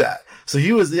supposed to do that. So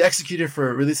he was executed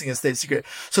for releasing a state secret.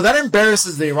 So that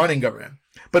embarrasses the Iranian government.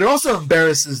 But it also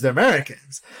embarrasses the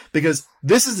Americans, because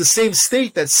this is the same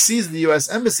state that seized the U.S.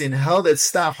 embassy and held its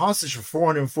staff hostage for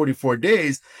 444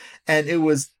 days. And it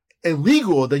was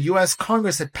illegal. The U.S.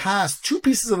 Congress had passed two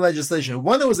pieces of legislation.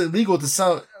 One, that was illegal to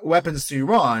sell weapons to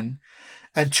Iran,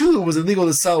 and two, it was illegal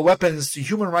to sell weapons to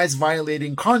human rights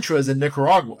violating Contras in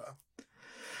Nicaragua.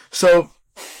 So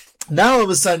now all of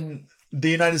a sudden, the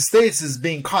United States is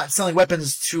being caught selling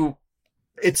weapons to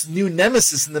its new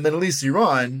nemesis in the Middle East,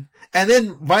 Iran, and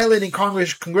then violating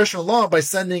congressional law by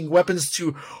sending weapons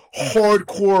to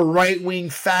hardcore right-wing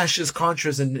fascist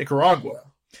Contras in Nicaragua.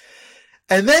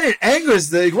 And then it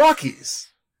angers the Iraqis,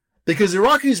 because the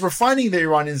Iraqis were fighting the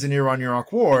Iranians in the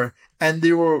Iran-Iraq War, and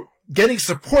they were getting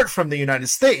support from the United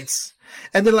States.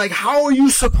 And they're like, how are you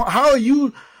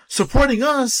supporting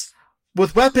us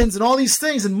with weapons and all these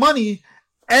things and money,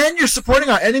 and you're supporting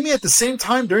our enemy at the same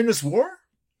time during this war?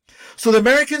 So the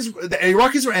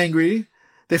Iraqis were angry.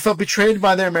 They felt betrayed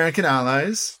by their American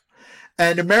allies,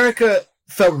 and America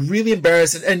felt really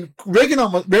embarrassed. And Reagan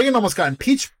almost got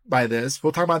impeached by this.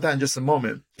 We'll talk about that in just a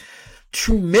moment.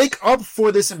 To make up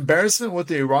for this embarrassment with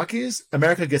the Iraqis,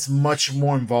 America gets much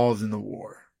more involved in the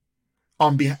war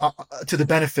to the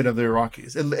benefit of the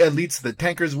Iraqis. It leads to the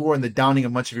tankers war and the downing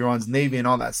of much of Iran's navy and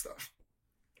all that stuff.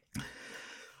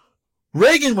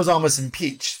 Reagan was almost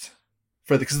impeached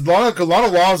for this because a lot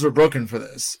of laws were broken for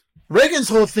this. Reagan's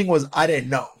whole thing was, I didn't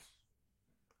know.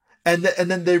 And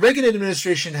then the Reagan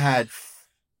administration had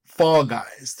fall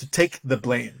guys to take the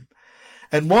blame.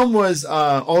 And one was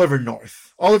Oliver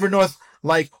North. Oliver North,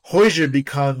 like Hoxha,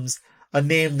 becomes a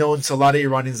name known to a lot of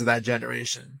Iranians of that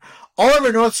generation.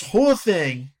 Oliver North's whole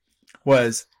thing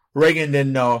was, Reagan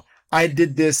didn't know. I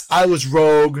did this. I was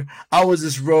rogue. I was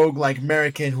this rogue, like,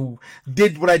 American who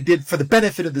did what I did for the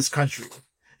benefit of this country.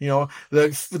 You know, the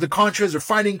Contras were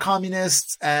fighting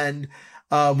communists, and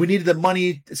we needed the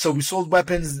money, so we sold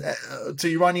weapons to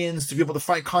Iranians to be able to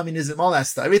fight communism, all that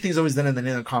stuff. Everything's always done in the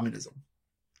name of communism.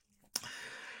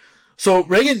 So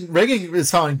Reagan is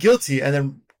found guilty, and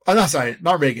then,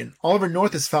 not Reagan. Oliver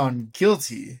North is found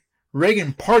guilty.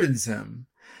 Reagan pardons him.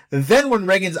 Then when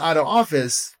Reagan's out of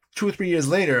office, 2 or 3 years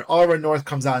later, Oliver North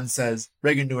comes out and says,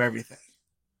 Reagan knew everything.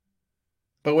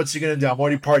 But what's he going to do? I'm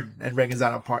already pardoned, and Reagan's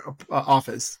out of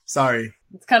office. Sorry.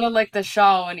 It's kind of like the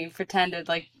Shah when he pretended,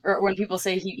 like, or when people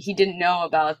say he didn't know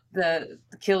about the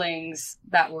killings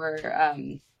that were,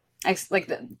 like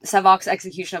the Savak's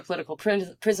execution of political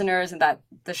prisoners, and that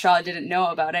the Shah didn't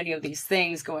know about any of these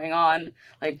things going on.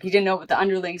 Like, he didn't know what the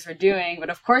underlings were doing,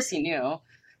 but of course he knew.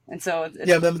 And so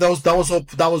that was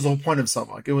the whole point of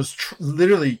Savak. It was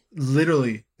literally,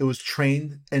 it was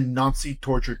trained in Nazi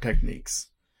torture techniques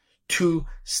to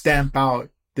stamp out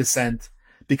dissent,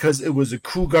 because it was a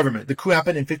coup government. The coup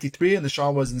happened in 1953 and the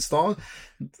Shah was installed.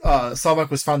 Savak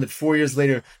was founded 4 years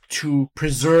later to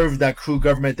preserve that coup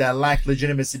government that lacked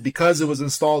legitimacy because it was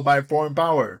installed by a foreign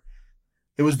power.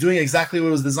 It was doing exactly what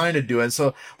it was designed to do. And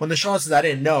so when the Shah says, I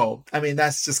didn't know, I mean,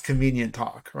 that's just convenient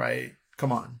talk, right?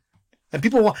 Come on. And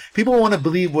people want to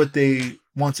believe what they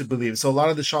want to believe. So a lot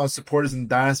of the Shah's supporters in the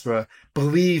diaspora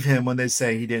believe him when they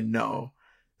say he didn't know.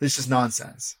 It's just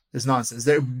nonsense. It's nonsense.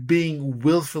 They're being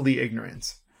willfully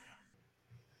ignorant.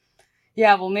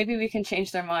 Yeah, well, maybe we can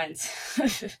change their minds.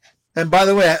 And by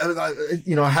the way,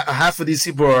 half of these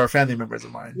people are family members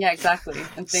of mine. Yeah, exactly.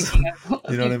 I'm thinking of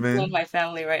you know what I mean? In my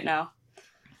family right now.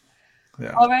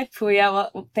 Yeah. All right,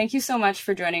 Pouya. Well, thank you so much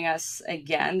for joining us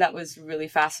again. That was really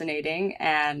fascinating.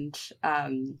 And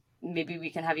maybe we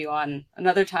can have you on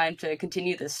another time to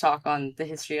continue this talk on the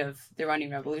history of the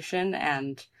Iranian Revolution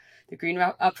and the Green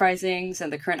uprisings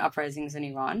and the current uprisings in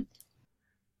Iran.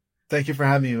 Thank you for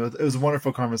having me. It was a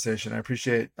wonderful conversation. I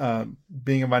appreciate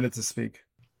being invited to speak.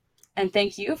 And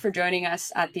thank you for joining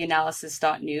us at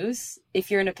theanalysis.news.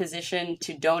 If you're in a position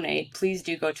to donate, please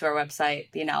do go to our website,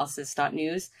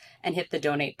 theanalysis.news, and hit the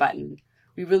donate button.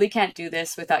 We really can't do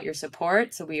this without your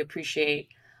support, so we appreciate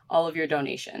all of your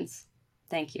donations.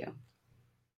 Thank you.